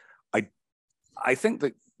peace, I think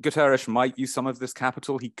that Guterres might use some of this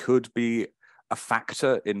capital. He could be a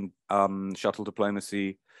factor in shuttle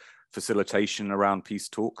diplomacy, facilitation around peace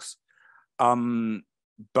talks.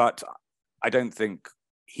 But I don't think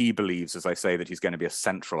he believes, as I say, that he's going to be a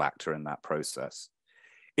central actor in that process.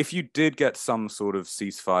 If you did get some sort of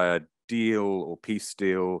ceasefire deal or peace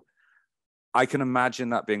deal, I can imagine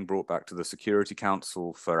that being brought back to the Security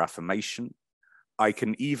Council for affirmation. I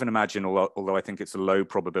can even imagine, although I think it's a low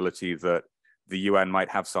probability, that the UN might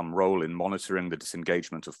have some role in monitoring the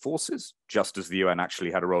disengagement of forces, just as the UN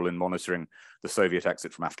actually had a role in monitoring the Soviet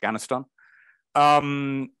exit from Afghanistan.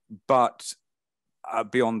 But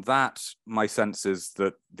beyond that, my sense is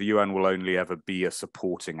that the UN will only ever be a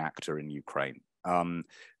supporting actor in Ukraine.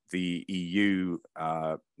 The EU,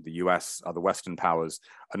 the US, other Western powers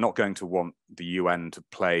are not going to want the UN to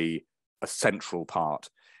play a central part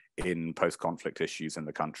in post-conflict issues in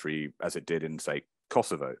the country as it did in, say,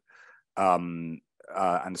 Kosovo. And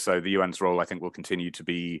so the UN's role, I think, will continue to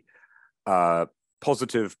be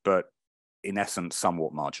positive, but in essence,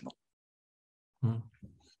 somewhat marginal.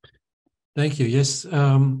 Thank you. Yes.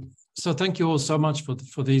 So thank you all so much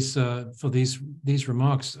for these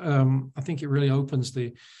remarks. I think it really opens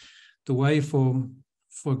the way for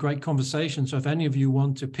a great conversation. So if any of you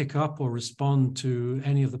want to pick up or respond to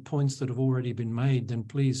any of the points that have already been made, then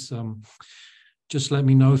please just let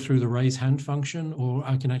me know through the raise hand function, or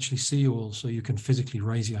I can actually see you all, so you can physically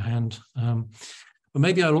raise your hand. But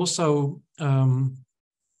maybe I'll also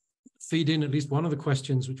feed in at least one of the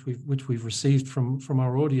questions which we've received from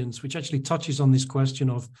our audience, which actually touches on this question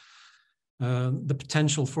of the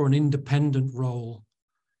potential for an independent role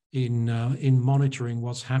in monitoring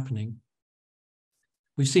what's happening.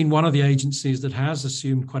 We've seen one of the agencies that has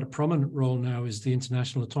assumed quite a prominent role now is the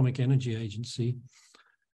International Atomic Energy Agency,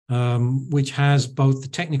 which has both the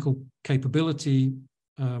technical capability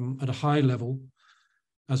at a high level,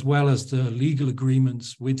 as well as the legal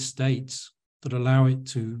agreements with states that allow it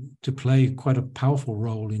to play quite a powerful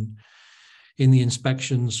role in the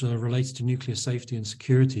inspections related to nuclear safety and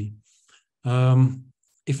security.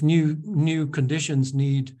 If new conditions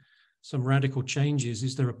need some radical changes,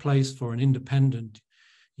 is there a place for an independent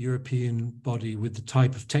European body with the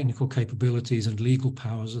type of technical capabilities and legal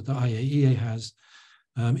powers that the IAEA has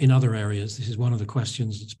in other areas? This is one of the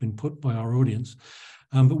questions that's been put by our audience.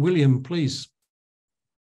 But William, please.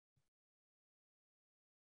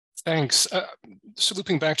 Thanks. So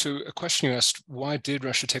looping back to a question you asked, why did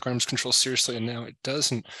Russia take arms control seriously and now it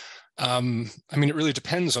doesn't? I mean, it really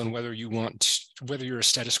depends on whether you're a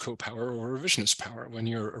status quo power or a revisionist power. When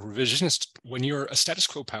you're a status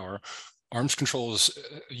quo power, arms control is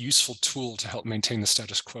a useful tool to help maintain the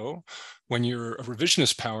status quo. When you're a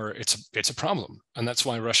revisionist power, it's a problem. And that's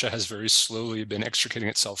why Russia has very slowly been extricating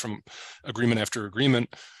itself from agreement after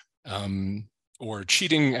agreement, or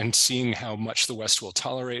cheating and seeing how much the West will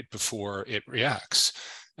tolerate before it reacts.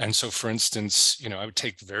 And so, for instance, I would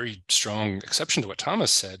take very strong exception to what Thomas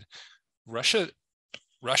said. Russia,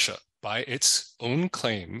 by its own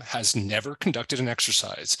claim, has never conducted an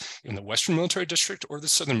exercise in the Western Military District or the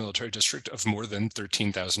Southern Military District of more than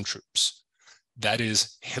 13,000 troops. That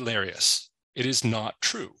is hilarious. It is not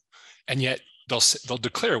true. And yet they'll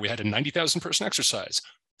declare we had a 90,000 person exercise,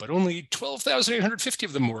 but only 12,850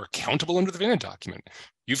 of them were countable under the Vienna document.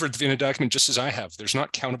 You've read the Vienna document just as I have. There's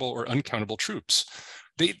not countable or uncountable troops.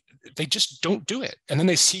 They just don't do it. And then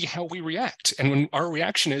they see how we react. And when our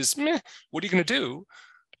reaction is, meh, what are you going to do?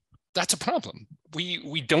 That's a problem.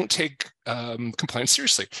 We don't take compliance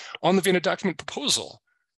seriously. On the Vienna document proposal,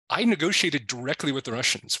 I negotiated directly with the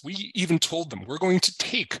Russians. We even told them, we're going to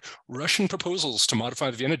take Russian proposals to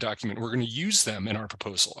modify the Vienna document. We're going to use them in our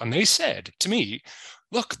proposal. And they said to me,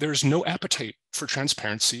 look, there's no appetite for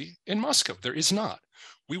transparency in Moscow. There is not.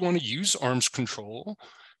 We want to use arms control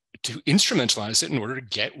to instrumentalize it in order to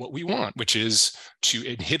get what we want, which is to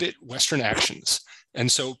inhibit Western actions.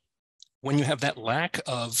 And so when you have that lack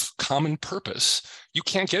of common purpose, you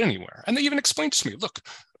can't get anywhere. And they even explained to me, look,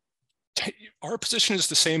 our position is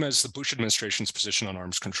the same as the Bush administration's position on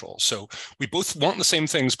arms control. So we both want the same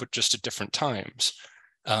things, but just at different times.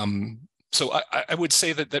 So I would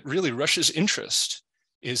say that really Russia's interest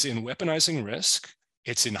is in weaponizing risk.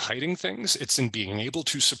 It's in hiding things. It's in being able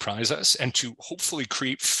to surprise us and to hopefully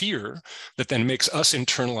create fear that then makes us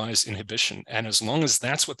internalize inhibition. And as long as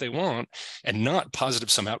that's what they want and not positive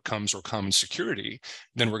sum outcomes or common security,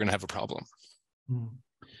 then we're going to have a problem.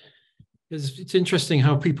 It's interesting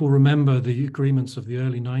how people remember the agreements of the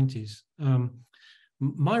early 90s.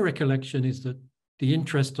 My recollection is that the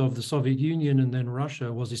interest of the Soviet Union and then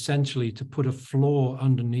Russia was essentially to put a floor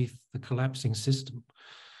underneath the collapsing system.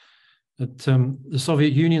 That the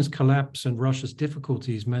Soviet Union's collapse and Russia's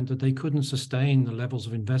difficulties meant that they couldn't sustain the levels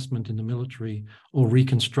of investment in the military or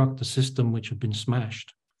reconstruct the system which had been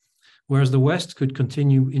smashed, whereas the West could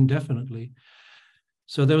continue indefinitely.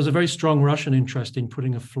 So there was a very strong Russian interest in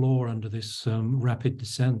putting a floor under this rapid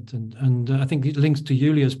descent. And I think it links to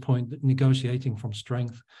Julia's point that negotiating from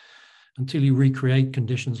strength, until you recreate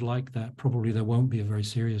conditions like that, probably there won't be a very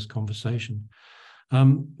serious conversation.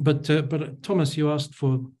 But Thomas, you asked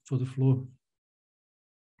for the floor.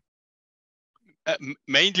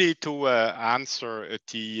 Mainly to answer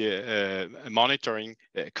the monitoring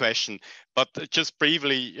question, but just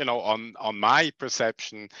briefly, on my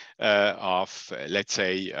perception of, let's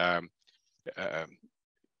say,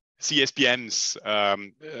 CSPM's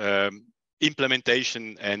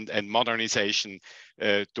implementation and modernization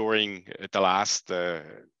during the last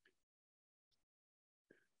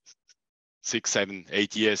 6, 7,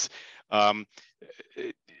 8 years.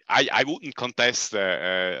 I wouldn't contest,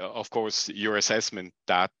 of course, your assessment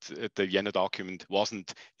that the Vienna document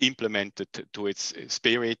wasn't implemented to its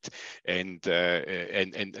spirit, and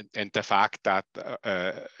the fact that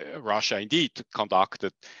Russia indeed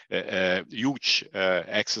conducted huge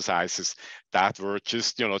exercises that were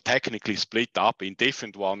just, technically split up in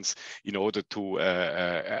different ones in order to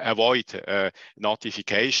avoid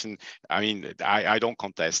notification. I mean, I don't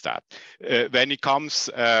contest that. When it comes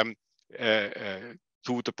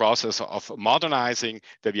to the process of modernizing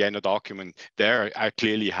the Vienna document, there I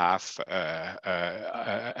clearly have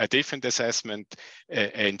a different assessment.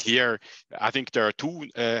 And here, I think there are two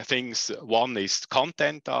things. One is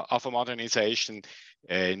content of a modernization.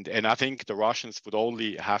 And I think the Russians would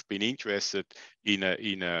only have been interested in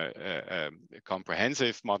a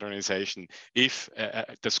comprehensive modernization if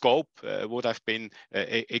the scope would have been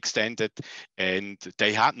extended, and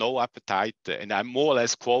they had no appetite. And I more or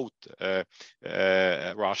less quote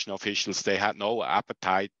Russian officials: they had no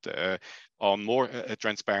appetite on more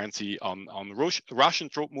transparency on Russian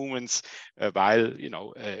troop movements, while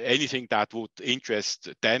anything that would interest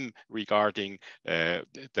them regarding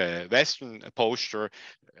the Western posture,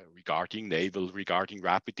 regarding naval, regarding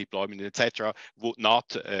rapid deployment, etc., would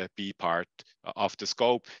not be part of the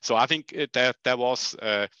scope. So I think that there was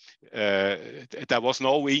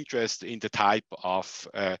no interest in the type of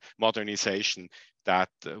modernization that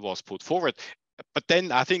was put forward. But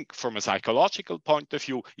then I think from a psychological point of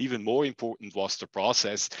view, even more important was the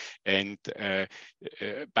process. And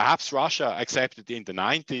perhaps Russia accepted in the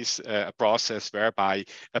 90s a process whereby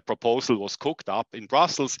a proposal was cooked up in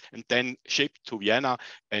Brussels and then shipped to Vienna,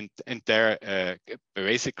 and there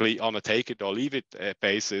basically on a take it or leave it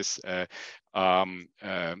basis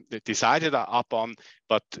decided upon.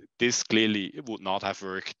 But this clearly would not have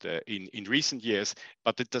worked in recent years.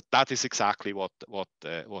 But that is exactly what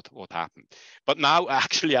happened. But now,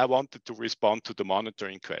 actually, I wanted to respond to the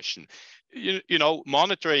monitoring question.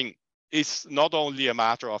 Monitoring is not only a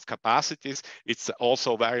matter of capacities; it's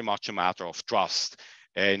also very much a matter of trust.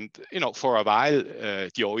 And for a while,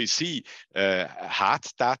 the OSCE had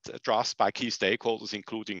that trust by key stakeholders,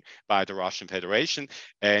 including by the Russian Federation,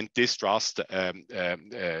 and this trust has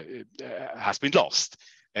been lost.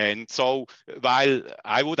 And so, while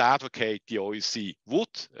I would advocate the OSCE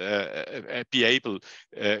would be able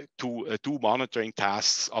to do monitoring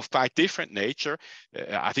tasks of quite different nature,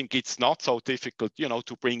 I think it's not so difficult,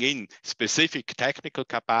 to bring in specific technical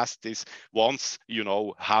capacities once you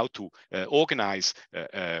know how to organize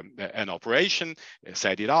an operation,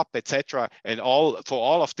 set it up, etc. And for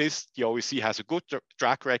all of this, the OSCE has a good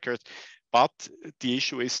track record, but the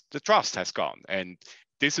issue is the trust has gone. And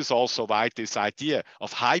this is also why this idea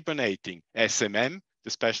of hibernating SMM,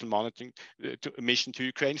 the special monitoring mission to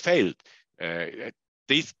Ukraine, failed.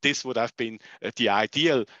 This would have been the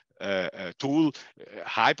ideal tool,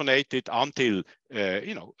 hibernated until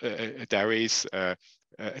there is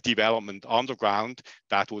development on the ground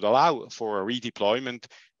that would allow for a redeployment.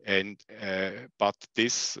 And but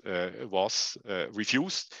this was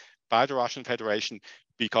refused by the Russian Federation,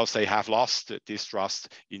 because they have lost this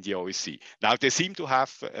trust in the OSCE. Now, they seem to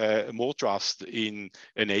have more trust in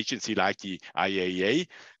an agency like the IAEA.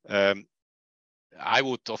 I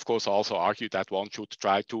would, of course, also argue that one should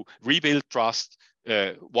try to rebuild trust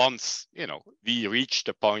once we reach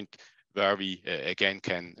the point where we again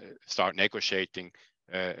can start negotiating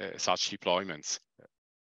such deployments.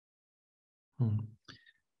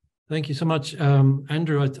 Thank you so much,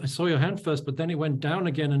 Andrew. I saw your hand first, but then it went down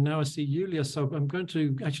again, and now I see Julia. So I'm going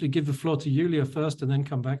to actually give the floor to Julia first, and then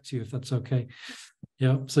come back to you, if that's okay.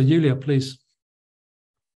 Yeah. So Julia, please.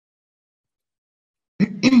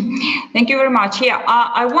 Thank you very much. Yeah,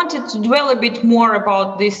 I wanted to dwell a bit more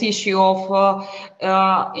about this issue of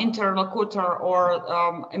interlocutor or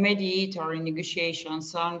a mediator in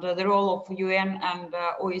negotiations, and the role of UN and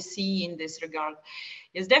OSCE in this regard.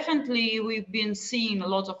 Yes, definitely, we've been seeing a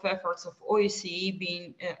lot of efforts of OSCE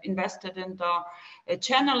being invested in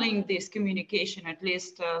channeling this communication, at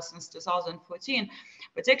least since 2014.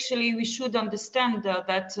 But actually, we should understand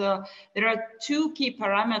that there are two key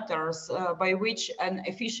parameters by which an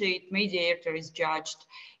officiate mediator is judged.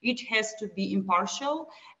 It has to be impartial,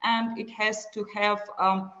 and it has to have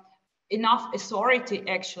enough authority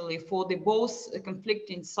actually for the both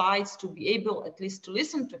conflicting sides to be able at least to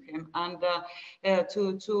listen to him and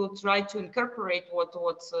to try to incorporate what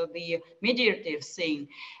the mediator is saying.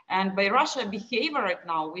 And by Russia behavior right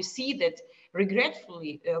now, we see that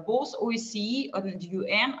regretfully both OSCE and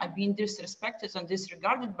UN are being disrespected and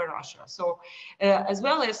disregarded by Russia. So as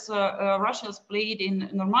well as Russia's played in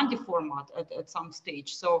Normandy format at some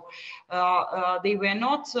stage. So they were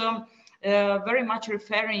not very much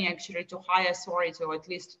referring actually to high authority, or at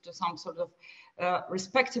least to some sort of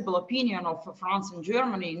respectable opinion of France and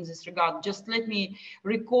Germany in this regard. Just let me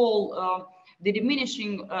recall the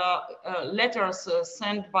diminishing letters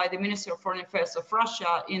sent by the Minister of Foreign Affairs of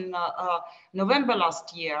Russia in November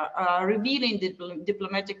last year, revealing the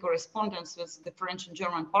diplomatic correspondence with the French and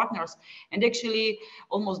German partners, and actually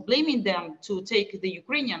almost blaming them to take the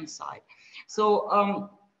Ukrainian side. So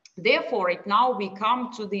Therefore, right now we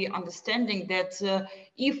come to the understanding that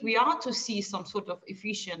if we are to see some sort of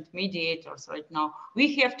efficient mediators right now,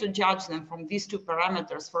 we have to judge them from these two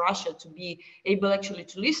parameters for Russia to be able actually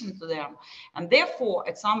to listen to them. And therefore,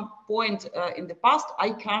 at some point in the past, I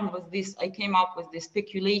came up with this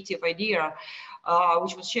speculative idea,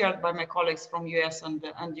 which was shared by my colleagues from US and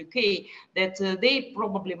UK, that they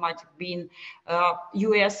probably might have been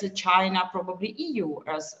US, China, probably EU,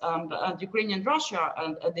 and Ukraine and Russia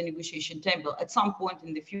at the negotiation table at some point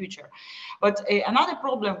in the future. But another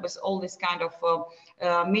problem with all this kind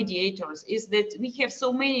of mediators is that we have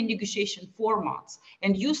so many negotiation formats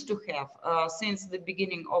and used to have since the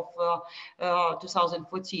beginning of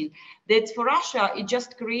 2014, that for Russia, it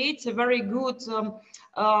just creates a very good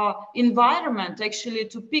environment actually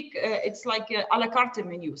to pick. It's like a la carte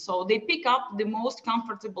menu. So they pick up the most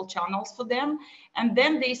comfortable channels for them, and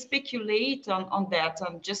then they speculate on that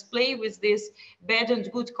and just play with this bad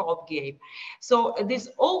and good cop game. So this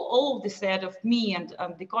all of the said of me and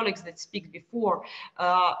the colleagues that speak before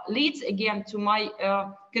leads again to my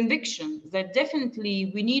conviction that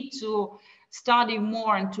definitely we need to study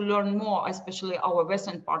more and to learn more, especially our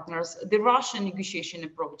Western partners, the Russian negotiation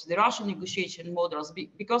approach, the Russian negotiation models,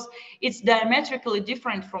 because it's diametrically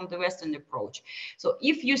different from the Western approach. So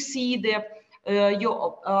if you see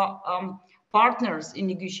your partners in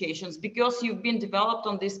negotiations, because you've been developed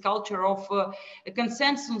on this culture of a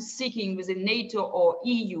consensus seeking within NATO or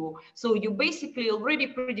EU, so you basically already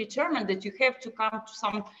predetermined that you have to come to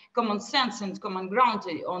some common sense and common ground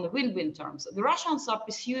on the win-win terms. The Russians are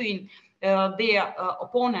pursuing their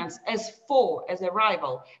opponents as foe, as a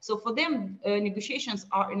rival. So for them, negotiations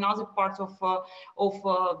are another part of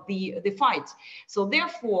the fight. So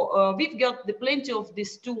therefore, we've got plenty of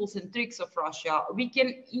these tools and tricks of Russia. We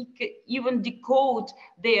can even decode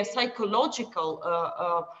their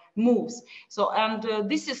psychological moves. So, and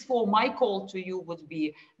this is for my call to you would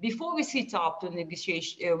be, before we sit up to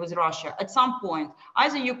negotiate with Russia, at some point,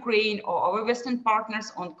 either Ukraine or our Western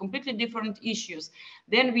partners on completely different issues,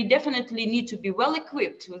 then we definitely need to be well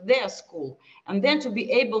equipped with their school and then to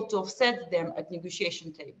be able to offset them at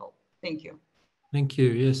negotiation table. Thank you. Thank you.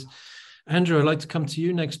 Yes. Andrew, I'd like to come to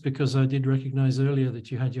you next because I did recognize earlier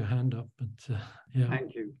that you had your hand up, but yeah.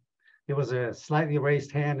 Thank you. It was a slightly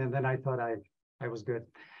raised hand and then I thought I was good.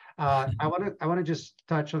 I want to just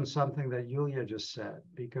touch on something that Yulia just said,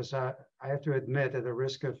 because I have to admit, at the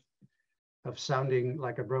risk of sounding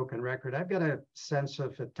like a broken record, I've got a sense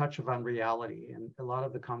of a touch of unreality in a lot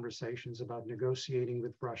of the conversations about negotiating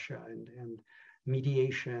with Russia and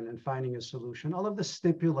mediation and finding a solution. All of this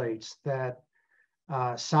stipulates that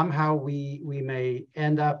somehow we may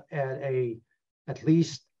end up at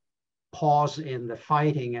least pause in the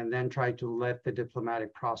fighting and then try to let the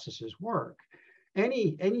diplomatic processes work.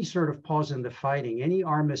 Any sort of pause in the fighting, any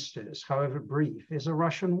armistice, however brief, is a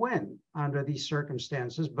Russian win under these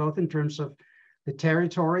circumstances, both in terms of the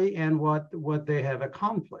territory and what they have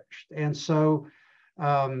accomplished. And so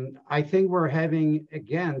I think we're having,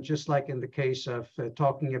 again, just like in the case of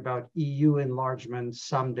talking about EU enlargement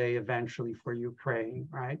someday, eventually for Ukraine,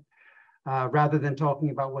 right? Rather than talking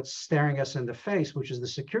about what's staring us in the face, which is the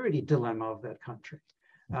security dilemma of that country.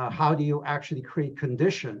 How do you actually create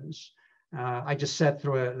conditions? I just sat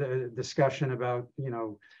through a discussion about,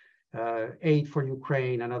 aid for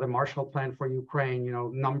Ukraine, another Marshall Plan for Ukraine,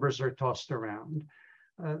 numbers are tossed around.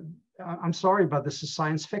 I'm sorry, but this is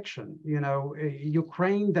science fiction.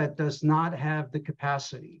 Ukraine that does not have the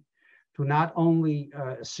capacity to not only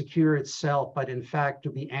secure itself, but in fact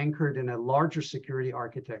to be anchored in a larger security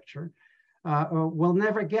architecture, will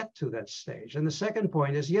never get to that stage. And the second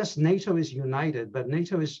point is, yes, NATO is united, but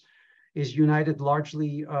NATO is united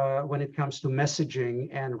largely when it comes to messaging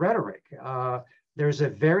and rhetoric. There's a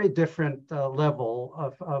very different level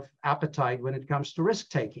of appetite when it comes to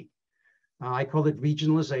risk-taking. I call it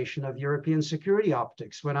regionalization of European security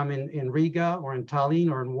optics. When I'm in Riga or in Tallinn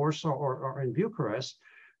or in Warsaw or in Bucharest,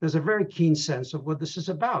 there's a very keen sense of what this is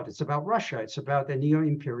about. It's about Russia. It's about the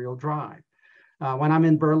neo-imperial drive. When I'm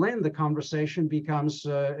in Berlin, the conversation becomes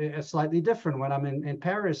slightly different. When I'm in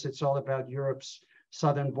Paris, it's all about Europe's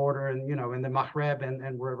southern border and, in the Maghreb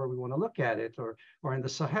and wherever we want to look at it, or in the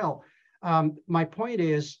Sahel. My point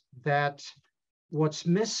is that what's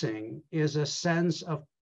missing is a sense of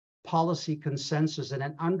policy consensus and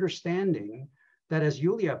an understanding that, as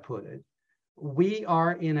Yulia put it, we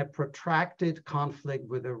are in a protracted conflict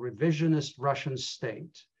with a revisionist Russian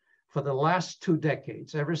state for the last 2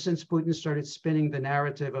 decades, ever since Putin started spinning the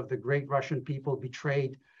narrative of the great Russian people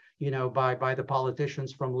betrayed by the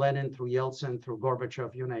politicians from Lenin through Yeltsin, through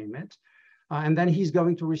Gorbachev, you name it. And then he's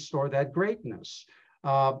going to restore that greatness.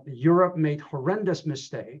 Europe made horrendous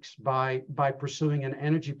mistakes by pursuing an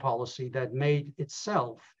energy policy that made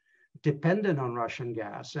itself dependent on Russian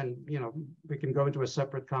gas. And, we can go into a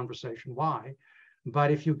separate conversation why.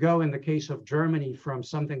 But if you go in the case of Germany from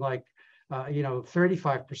something like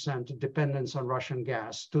 35% dependence on Russian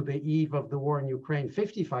gas to the eve of the war in Ukraine,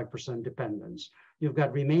 55% dependence. You've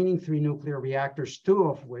got remaining 3 nuclear reactors, 2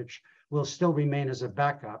 of which will still remain as a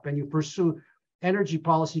backup. And you pursue energy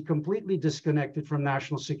policy completely disconnected from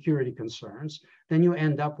national security concerns, then you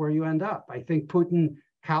end up where you end up. I think Putin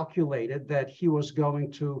calculated that he was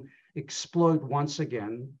going to exploit once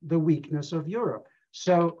again the weakness of Europe.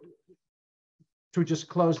 So to just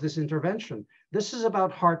close this intervention, this is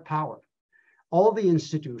about hard power. All the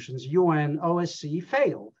institutions, UN, OSCE,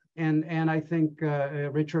 failed. And I think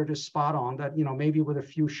Richard is spot on that, maybe with a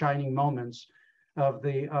few shining moments of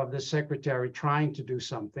the secretary trying to do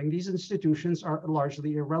something, these institutions are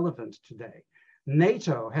largely irrelevant today.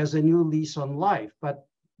 NATO has a new lease on life, but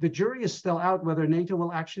the jury is still out whether NATO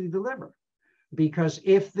will actually deliver. Because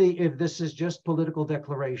if this is just political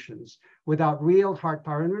declarations without real hard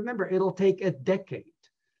power, and remember, it'll take a decade,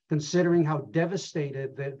 considering how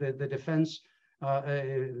devastated the defense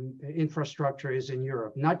infrastructure is in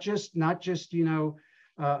Europe. Not just in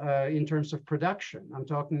terms of production. I'm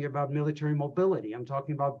talking about military mobility. I'm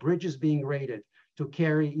talking about bridges being raided to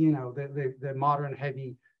carry, the modern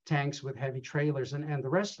heavy tanks with heavy trailers and the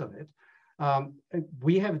rest of it.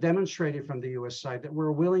 We have demonstrated from the US side that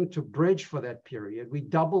we're willing to bridge for that period. We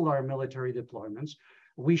doubled our military deployments.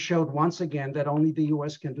 We showed once again that only the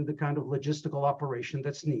US can do the kind of logistical operation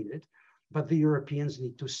that's needed, but the Europeans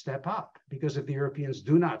need to step up, because if the Europeans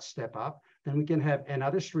do not step up, then we can have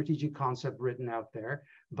another strategic concept written out there,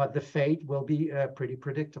 but the fate will be pretty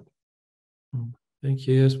predictable. Thank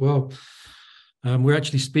you as well. We're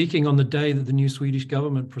actually speaking on the day that the new Swedish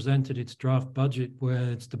government presented its draft budget,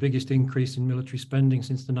 where it's the biggest increase in military spending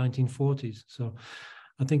since the 1940s. So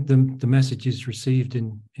I think the message is received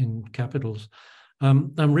in capitals.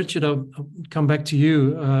 Richard, I'll come back to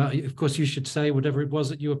you. Of course, you should say whatever it was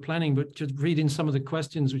that you were planning, but just read in some of the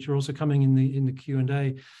questions which are also coming in the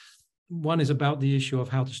Q&A. One is about the issue of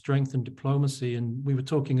how to strengthen diplomacy. And we were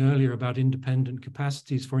talking earlier about independent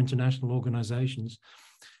capacities for international organizations.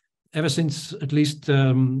 Ever since at least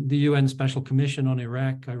the UN Special Commission on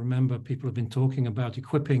Iraq, I remember people have been talking about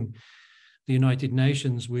equipping the United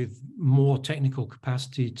Nations with more technical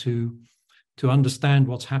capacity to understand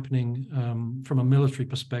what's happening from a military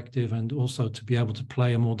perspective, and also to be able to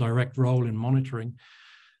play a more direct role in monitoring.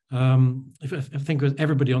 I think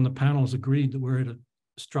everybody on the panel has agreed that we're at a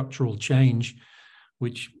structural change,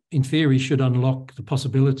 which in theory should unlock the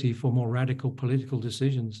possibility for more radical political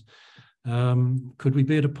decisions. Could we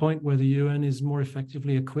be at a point where the UN is more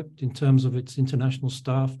effectively equipped in terms of its international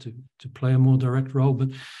staff to play a more direct role?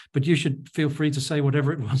 But you should feel free to say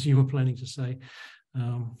whatever it was you were planning to say.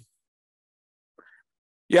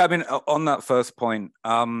 Yeah, I mean, on that first point,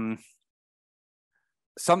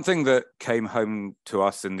 something that came home to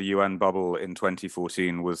us in the UN bubble in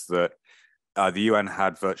 2014 was that the UN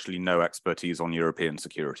had virtually no expertise on European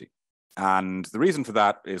security. And the reason for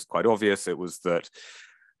that is quite obvious. It was that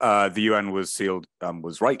the UN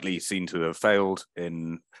was rightly seen to have failed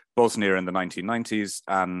in Bosnia in the 1990s,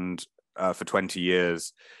 and for 20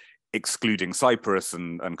 years, excluding Cyprus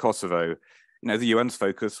and Kosovo, the UN's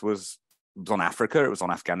focus was on Africa, it was on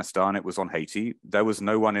Afghanistan, it was on Haiti. There was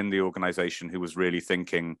no one in the organization who was really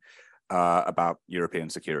thinking about European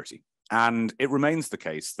security. And it remains the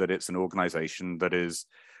case that it's an organization that is,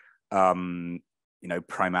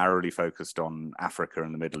 primarily focused on Africa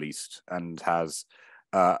and the Middle East, and has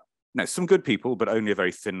some good people, but only a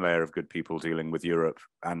very thin layer of good people dealing with Europe.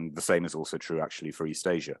 And the same is also true actually for East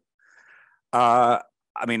Asia. I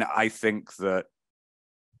think that,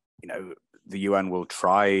 the UN will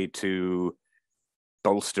try to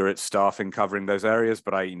bolster its staff in covering those areas,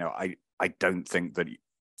 but I don't think that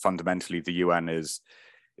fundamentally the UN is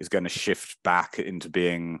going to shift back into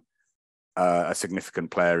being a significant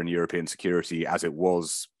player in European security as it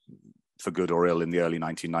was, for good or ill, in the early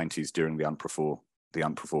 1990s during the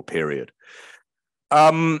UNPROFOR period.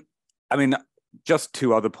 Just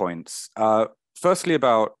 2 other points. Firstly,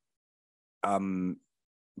 about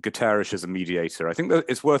Guterres as a mediator. I think that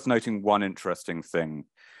it's worth noting one interesting thing,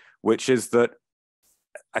 which is that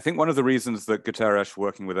I think one of the reasons that Guterres,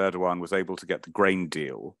 working with Erdogan, was able to get the grain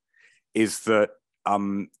deal is that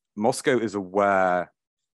Moscow is aware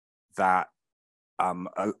that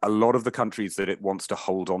a lot of the countries that it wants to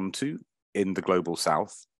hold on to in the global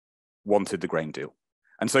south wanted the grain deal.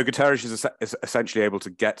 And so Guterres is essentially able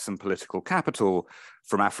to get some political capital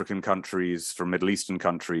from African countries, from Middle Eastern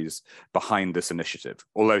countries behind this initiative.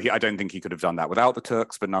 Although I don't think he could have done that without the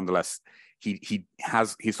Turks, but nonetheless, he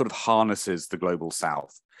sort of harnesses the global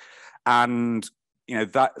South. And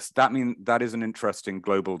that is an interesting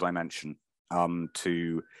global dimension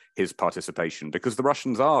to his participation, because the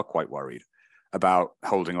Russians are quite worried about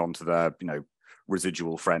holding on to their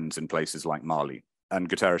residual friends in places like Mali. And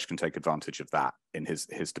Guterres can take advantage of that in his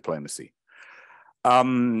diplomacy.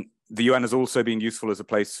 The UN has also been useful as a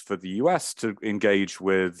place for the US to engage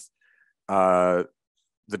with the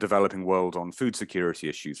developing world on food security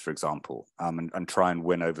issues, for example, and try and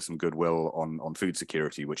win over some goodwill on food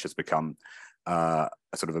security, which has become a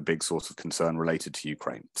sort of a big source of concern related to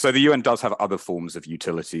Ukraine. So the UN does have other forms of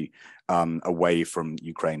utility away from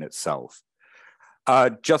Ukraine itself.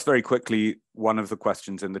 Just very quickly, one of the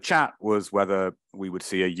questions in the chat was whether we would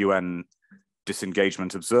see a UN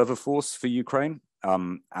disengagement observer force for Ukraine.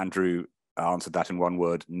 Andrew answered that in one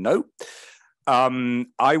word, no.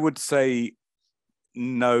 I would say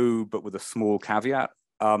no, but with a small caveat.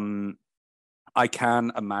 I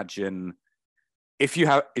can imagine if you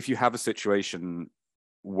have a situation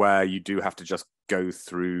where you do have to just go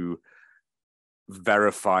through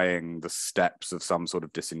verifying the steps of some sort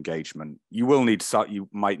of disengagement, you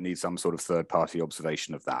might need some sort of third-party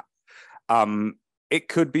observation of that. It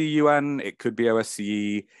could be UN, it could be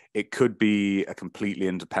OSCE, it could be a completely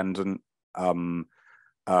independent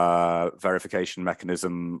verification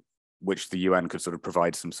mechanism, which the UN could sort of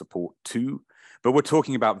provide some support to. But we're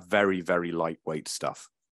talking about very, very lightweight stuff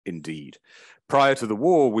indeed. Prior to the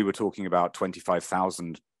war, we were talking about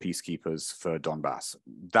 25,000 peacekeepers for Donbass.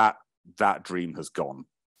 That dream has gone,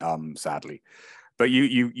 sadly. But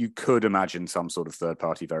you could imagine some sort of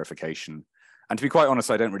third-party verification. And to be quite honest,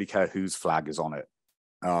 I don't really care whose flag is on it,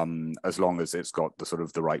 as long as it's got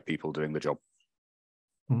the right people doing the job.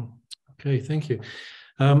 Okay, thank you.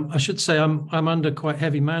 I should say I'm under quite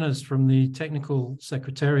heavy manners from the technical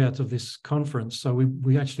secretariat of this conference, so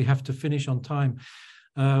we actually have to finish on time,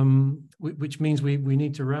 which means we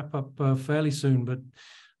need to wrap up fairly soon. But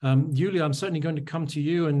Julia, I'm certainly going to come to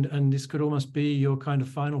you, and this could almost be your kind of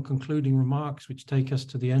final concluding remarks, which take us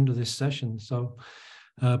to the end of this session. So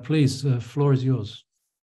please, the floor is yours.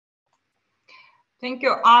 Thank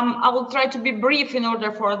you. I will try to be brief in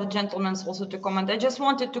order for the gentlemen also to comment. I just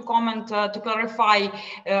wanted to comment to clarify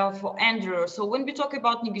for Andrew. So when we talk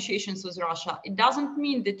about negotiations with Russia, it doesn't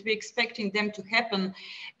mean that we're expecting them to happen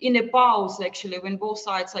in a pause, actually, when both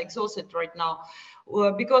sides are exhausted right now.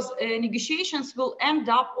 Because negotiations will end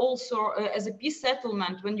up also as a peace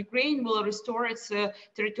settlement when Ukraine will restore its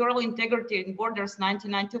territorial integrity in borders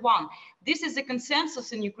 1991. This is a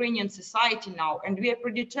consensus in Ukrainian society now, and we are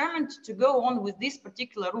predetermined to go on with this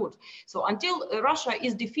particular route. So until Russia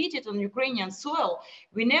is defeated on Ukrainian soil,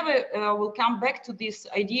 we never will come back to this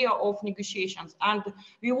idea of negotiations. And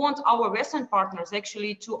we want our Western partners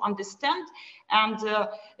actually to understand and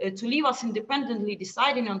to leave us independently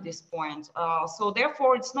deciding on this point. So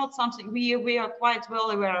therefore, it's not something we are quite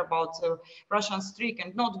well aware about Russian streak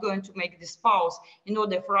and not going to make this pause in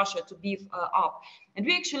order for Russia to beef up. And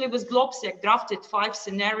we actually, with GlobSec, drafted 5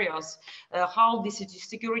 scenarios how the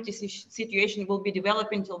security situation will be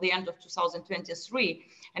developing till the end of 2023.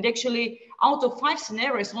 And actually, out of 5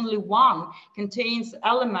 scenarios, only 1 contains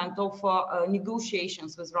element of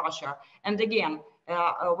negotiations with Russia. And again,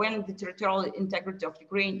 when the territorial integrity of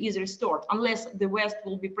Ukraine is restored, unless the West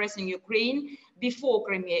will be pressing Ukraine before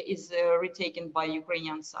Crimea is retaken by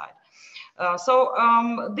Ukrainian side.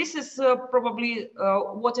 This is probably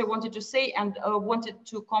what I wanted to say, and wanted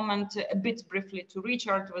to comment a bit briefly to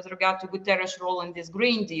Richard with regard to Guterres' role in this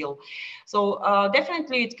Green Deal. So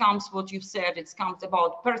definitely it comes, what you've said, it comes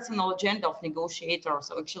about personal agenda of negotiators.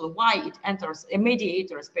 So actually why it enters, a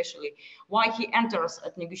mediator especially, why he enters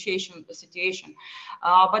at negotiation situation.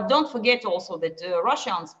 But don't forget also that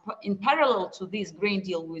Russians, in parallel to this Green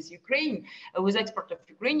Deal with Ukraine, with export of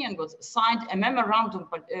Ukrainian goods, signed a memorandum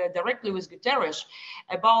directly with Guterres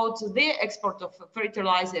about their export of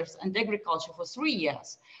fertilizers and agriculture for 3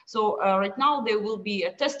 years. So right now there will be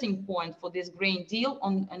a testing point for this Green Deal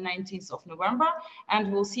on 19th of November,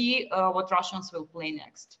 and we'll see what Russians will play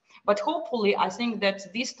next. But hopefully, I think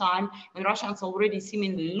that this time, when Russians already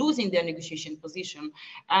seemingly losing their negotiation position,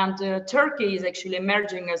 and Turkey is actually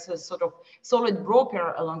emerging as a sort of solid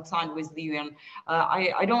broker alongside with the UN,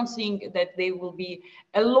 I don't think that there will be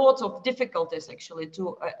a lot of difficulties actually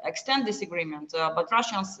to extend this agreement, but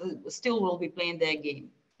Russians still will be playing their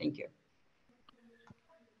game. Thank you.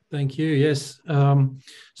 Thank you. Yes. So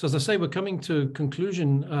as I say, we're coming to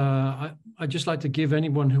conclusion. I'd just like to give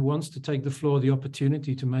anyone who wants to take the floor the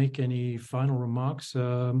opportunity to make any final remarks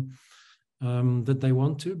that they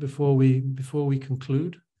want to before we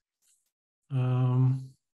conclude.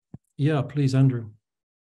 Yeah, please, Andrew.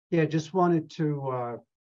 Yeah, just wanted to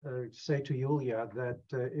say to Julia that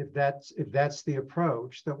if that's the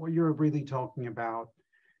approach, that what you're really talking about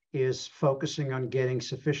is focusing on getting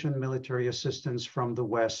sufficient military assistance from the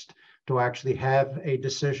West to actually have a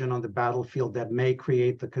decision on the battlefield that may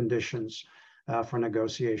create the conditions for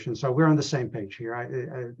negotiation. So we're on the same page here.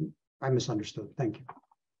 I misunderstood. Thank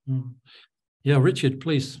you. Yeah, Richard,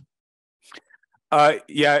 please.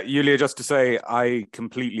 Yeah, Julia, just to say, I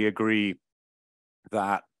completely agree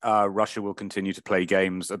that Russia will continue to play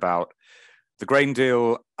games about the grain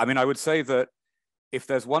deal. I mean, I would say that if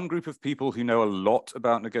there's one group of people who know a lot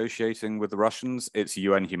about negotiating with the Russians, it's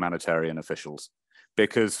UN humanitarian officials.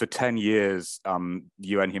 Because for 10 years,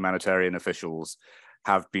 UN humanitarian officials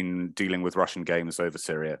have been dealing with Russian games over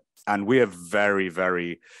Syria. And we are very,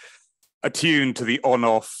 very attuned to the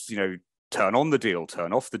on-off, turn on the deal,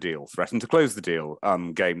 turn off the deal, threaten to close the deal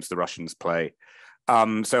games the Russians play.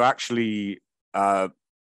 So actually, the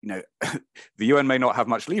UN may not have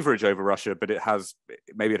much leverage over Russia, but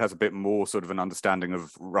maybe it has a bit more sort of an understanding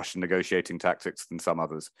of Russian negotiating tactics than some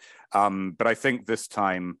others. But I think this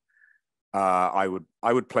time I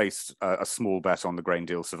would place a small bet on the grain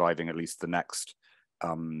deal surviving at least the next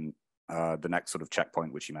sort of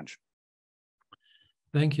checkpoint which you mentioned.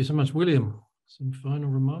 Thank you so much, William. Some final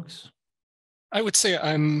remarks. I would say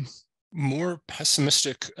I'm more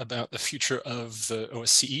pessimistic about the future of the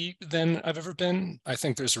OSCE than I've ever been. I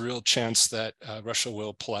think there's a real chance that Russia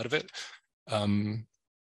will pull out of it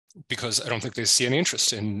because I don't think they see any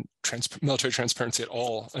interest in military transparency at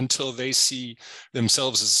all until they see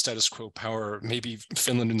themselves as a status quo power. Maybe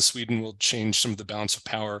Finland and Sweden will change some of the balance of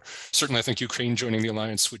power. Certainly, I think Ukraine joining the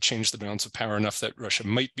alliance would change the balance of power enough that Russia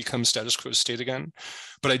might become status quo state again.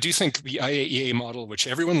 But I do think the IAEA model, which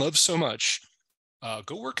everyone loves so much,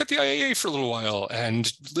 go work at the IAEA for a little while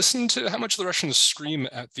and listen to how much the Russians scream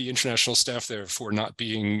at the international staff there for not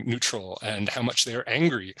being neutral and how much they're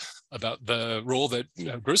angry about the role that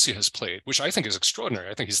Grossi has played, which I think is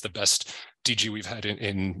extraordinary. I think he's the best DG we've had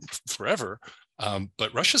in forever.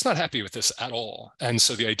 But Russia's not happy with this at all. And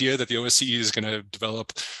so the idea that the OSCE is going to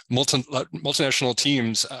develop multinational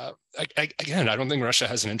teams, again, I don't think Russia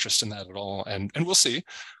has an interest in that at all. And we'll see.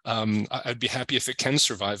 I'd be happy if it can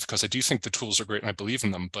survive because I do think the tools are great and I believe in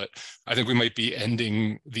them. But I think we might be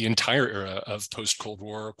ending the entire era of post-Cold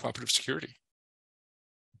War cooperative security.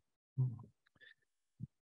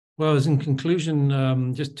 Well, as in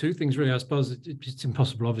conclusion, just two things really. I suppose it's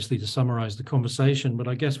impossible, obviously, to summarize the conversation, but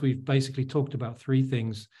I guess we've basically talked about three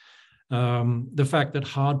things. The fact that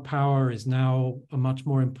hard power is now a much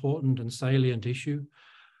more important and salient issue.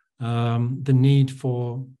 The need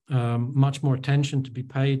for much more attention to be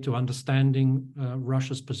paid to understanding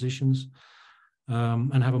Russia's positions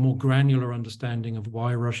and have a more granular understanding of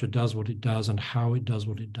why Russia does what it does and how it does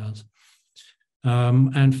what it does.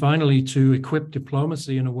 And finally, to equip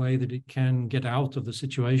diplomacy in a way that it can get out of the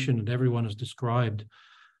situation that everyone has described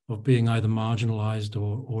of being either marginalized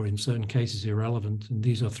or in certain cases irrelevant. And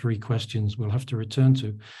these are three questions we'll have to return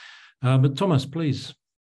to. But Thomas, please.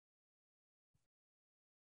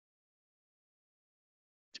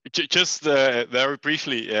 Just very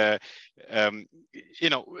briefly,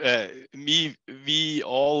 we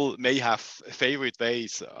all may have favorite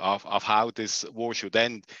ways of how this war should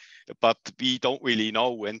end, but we don't really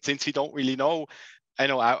know. And since we don't really know,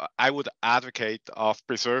 I would advocate of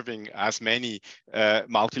preserving as many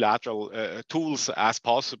multilateral tools as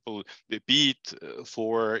possible, be it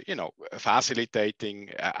for facilitating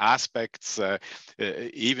aspects.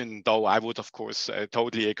 Even though I would, of course,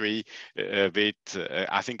 totally agree with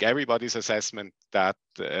I think everybody's assessment that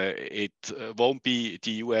it won't be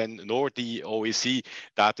the UN nor the OSCE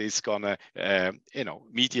that is gonna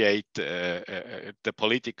mediate the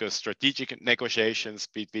political strategic negotiations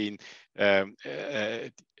between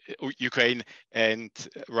Ukraine and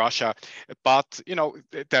Russia. But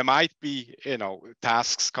there might be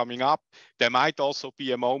tasks coming up. There might also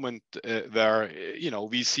be a moment where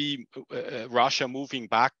we see Russia moving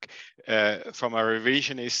back from a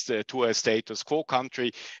revisionist to a status quo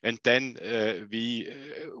country, and then we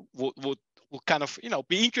would kind of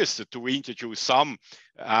be interested to reintroduce some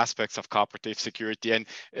aspects of cooperative security. And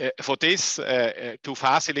for this to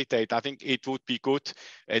facilitate, I think it would be good,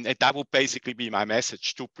 and that would basically be my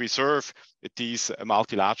message, to preserve these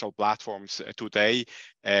multilateral platforms today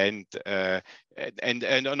and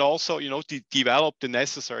also, you know, develop the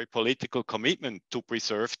necessary political commitment to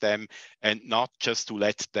preserve them and not just to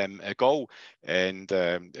let them go. And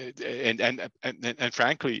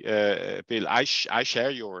frankly, Bill, I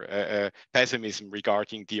share your pessimism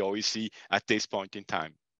regarding the OSCE at this point in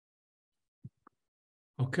time.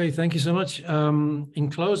 Okay, thank you so much.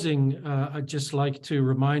 In closing, I'd just like to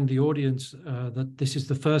remind the audience that this is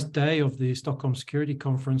the first day of the Stockholm Security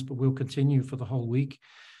Conference, but we'll continue for the whole week.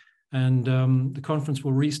 And the conference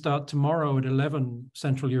will restart tomorrow at 11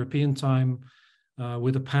 Central European time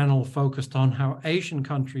with a panel focused on how Asian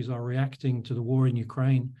countries are reacting to the war in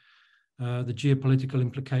Ukraine, the geopolitical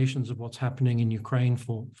implications of what's happening in Ukraine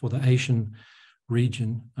for the Asian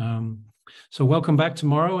region. So welcome back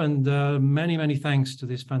tomorrow, and many, many thanks to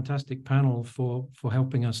this fantastic panel for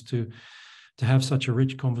helping us to have such a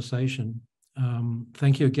rich conversation.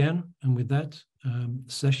 Thank you again. And with that, the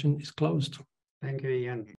session is closed. Thank you,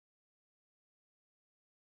 Ian.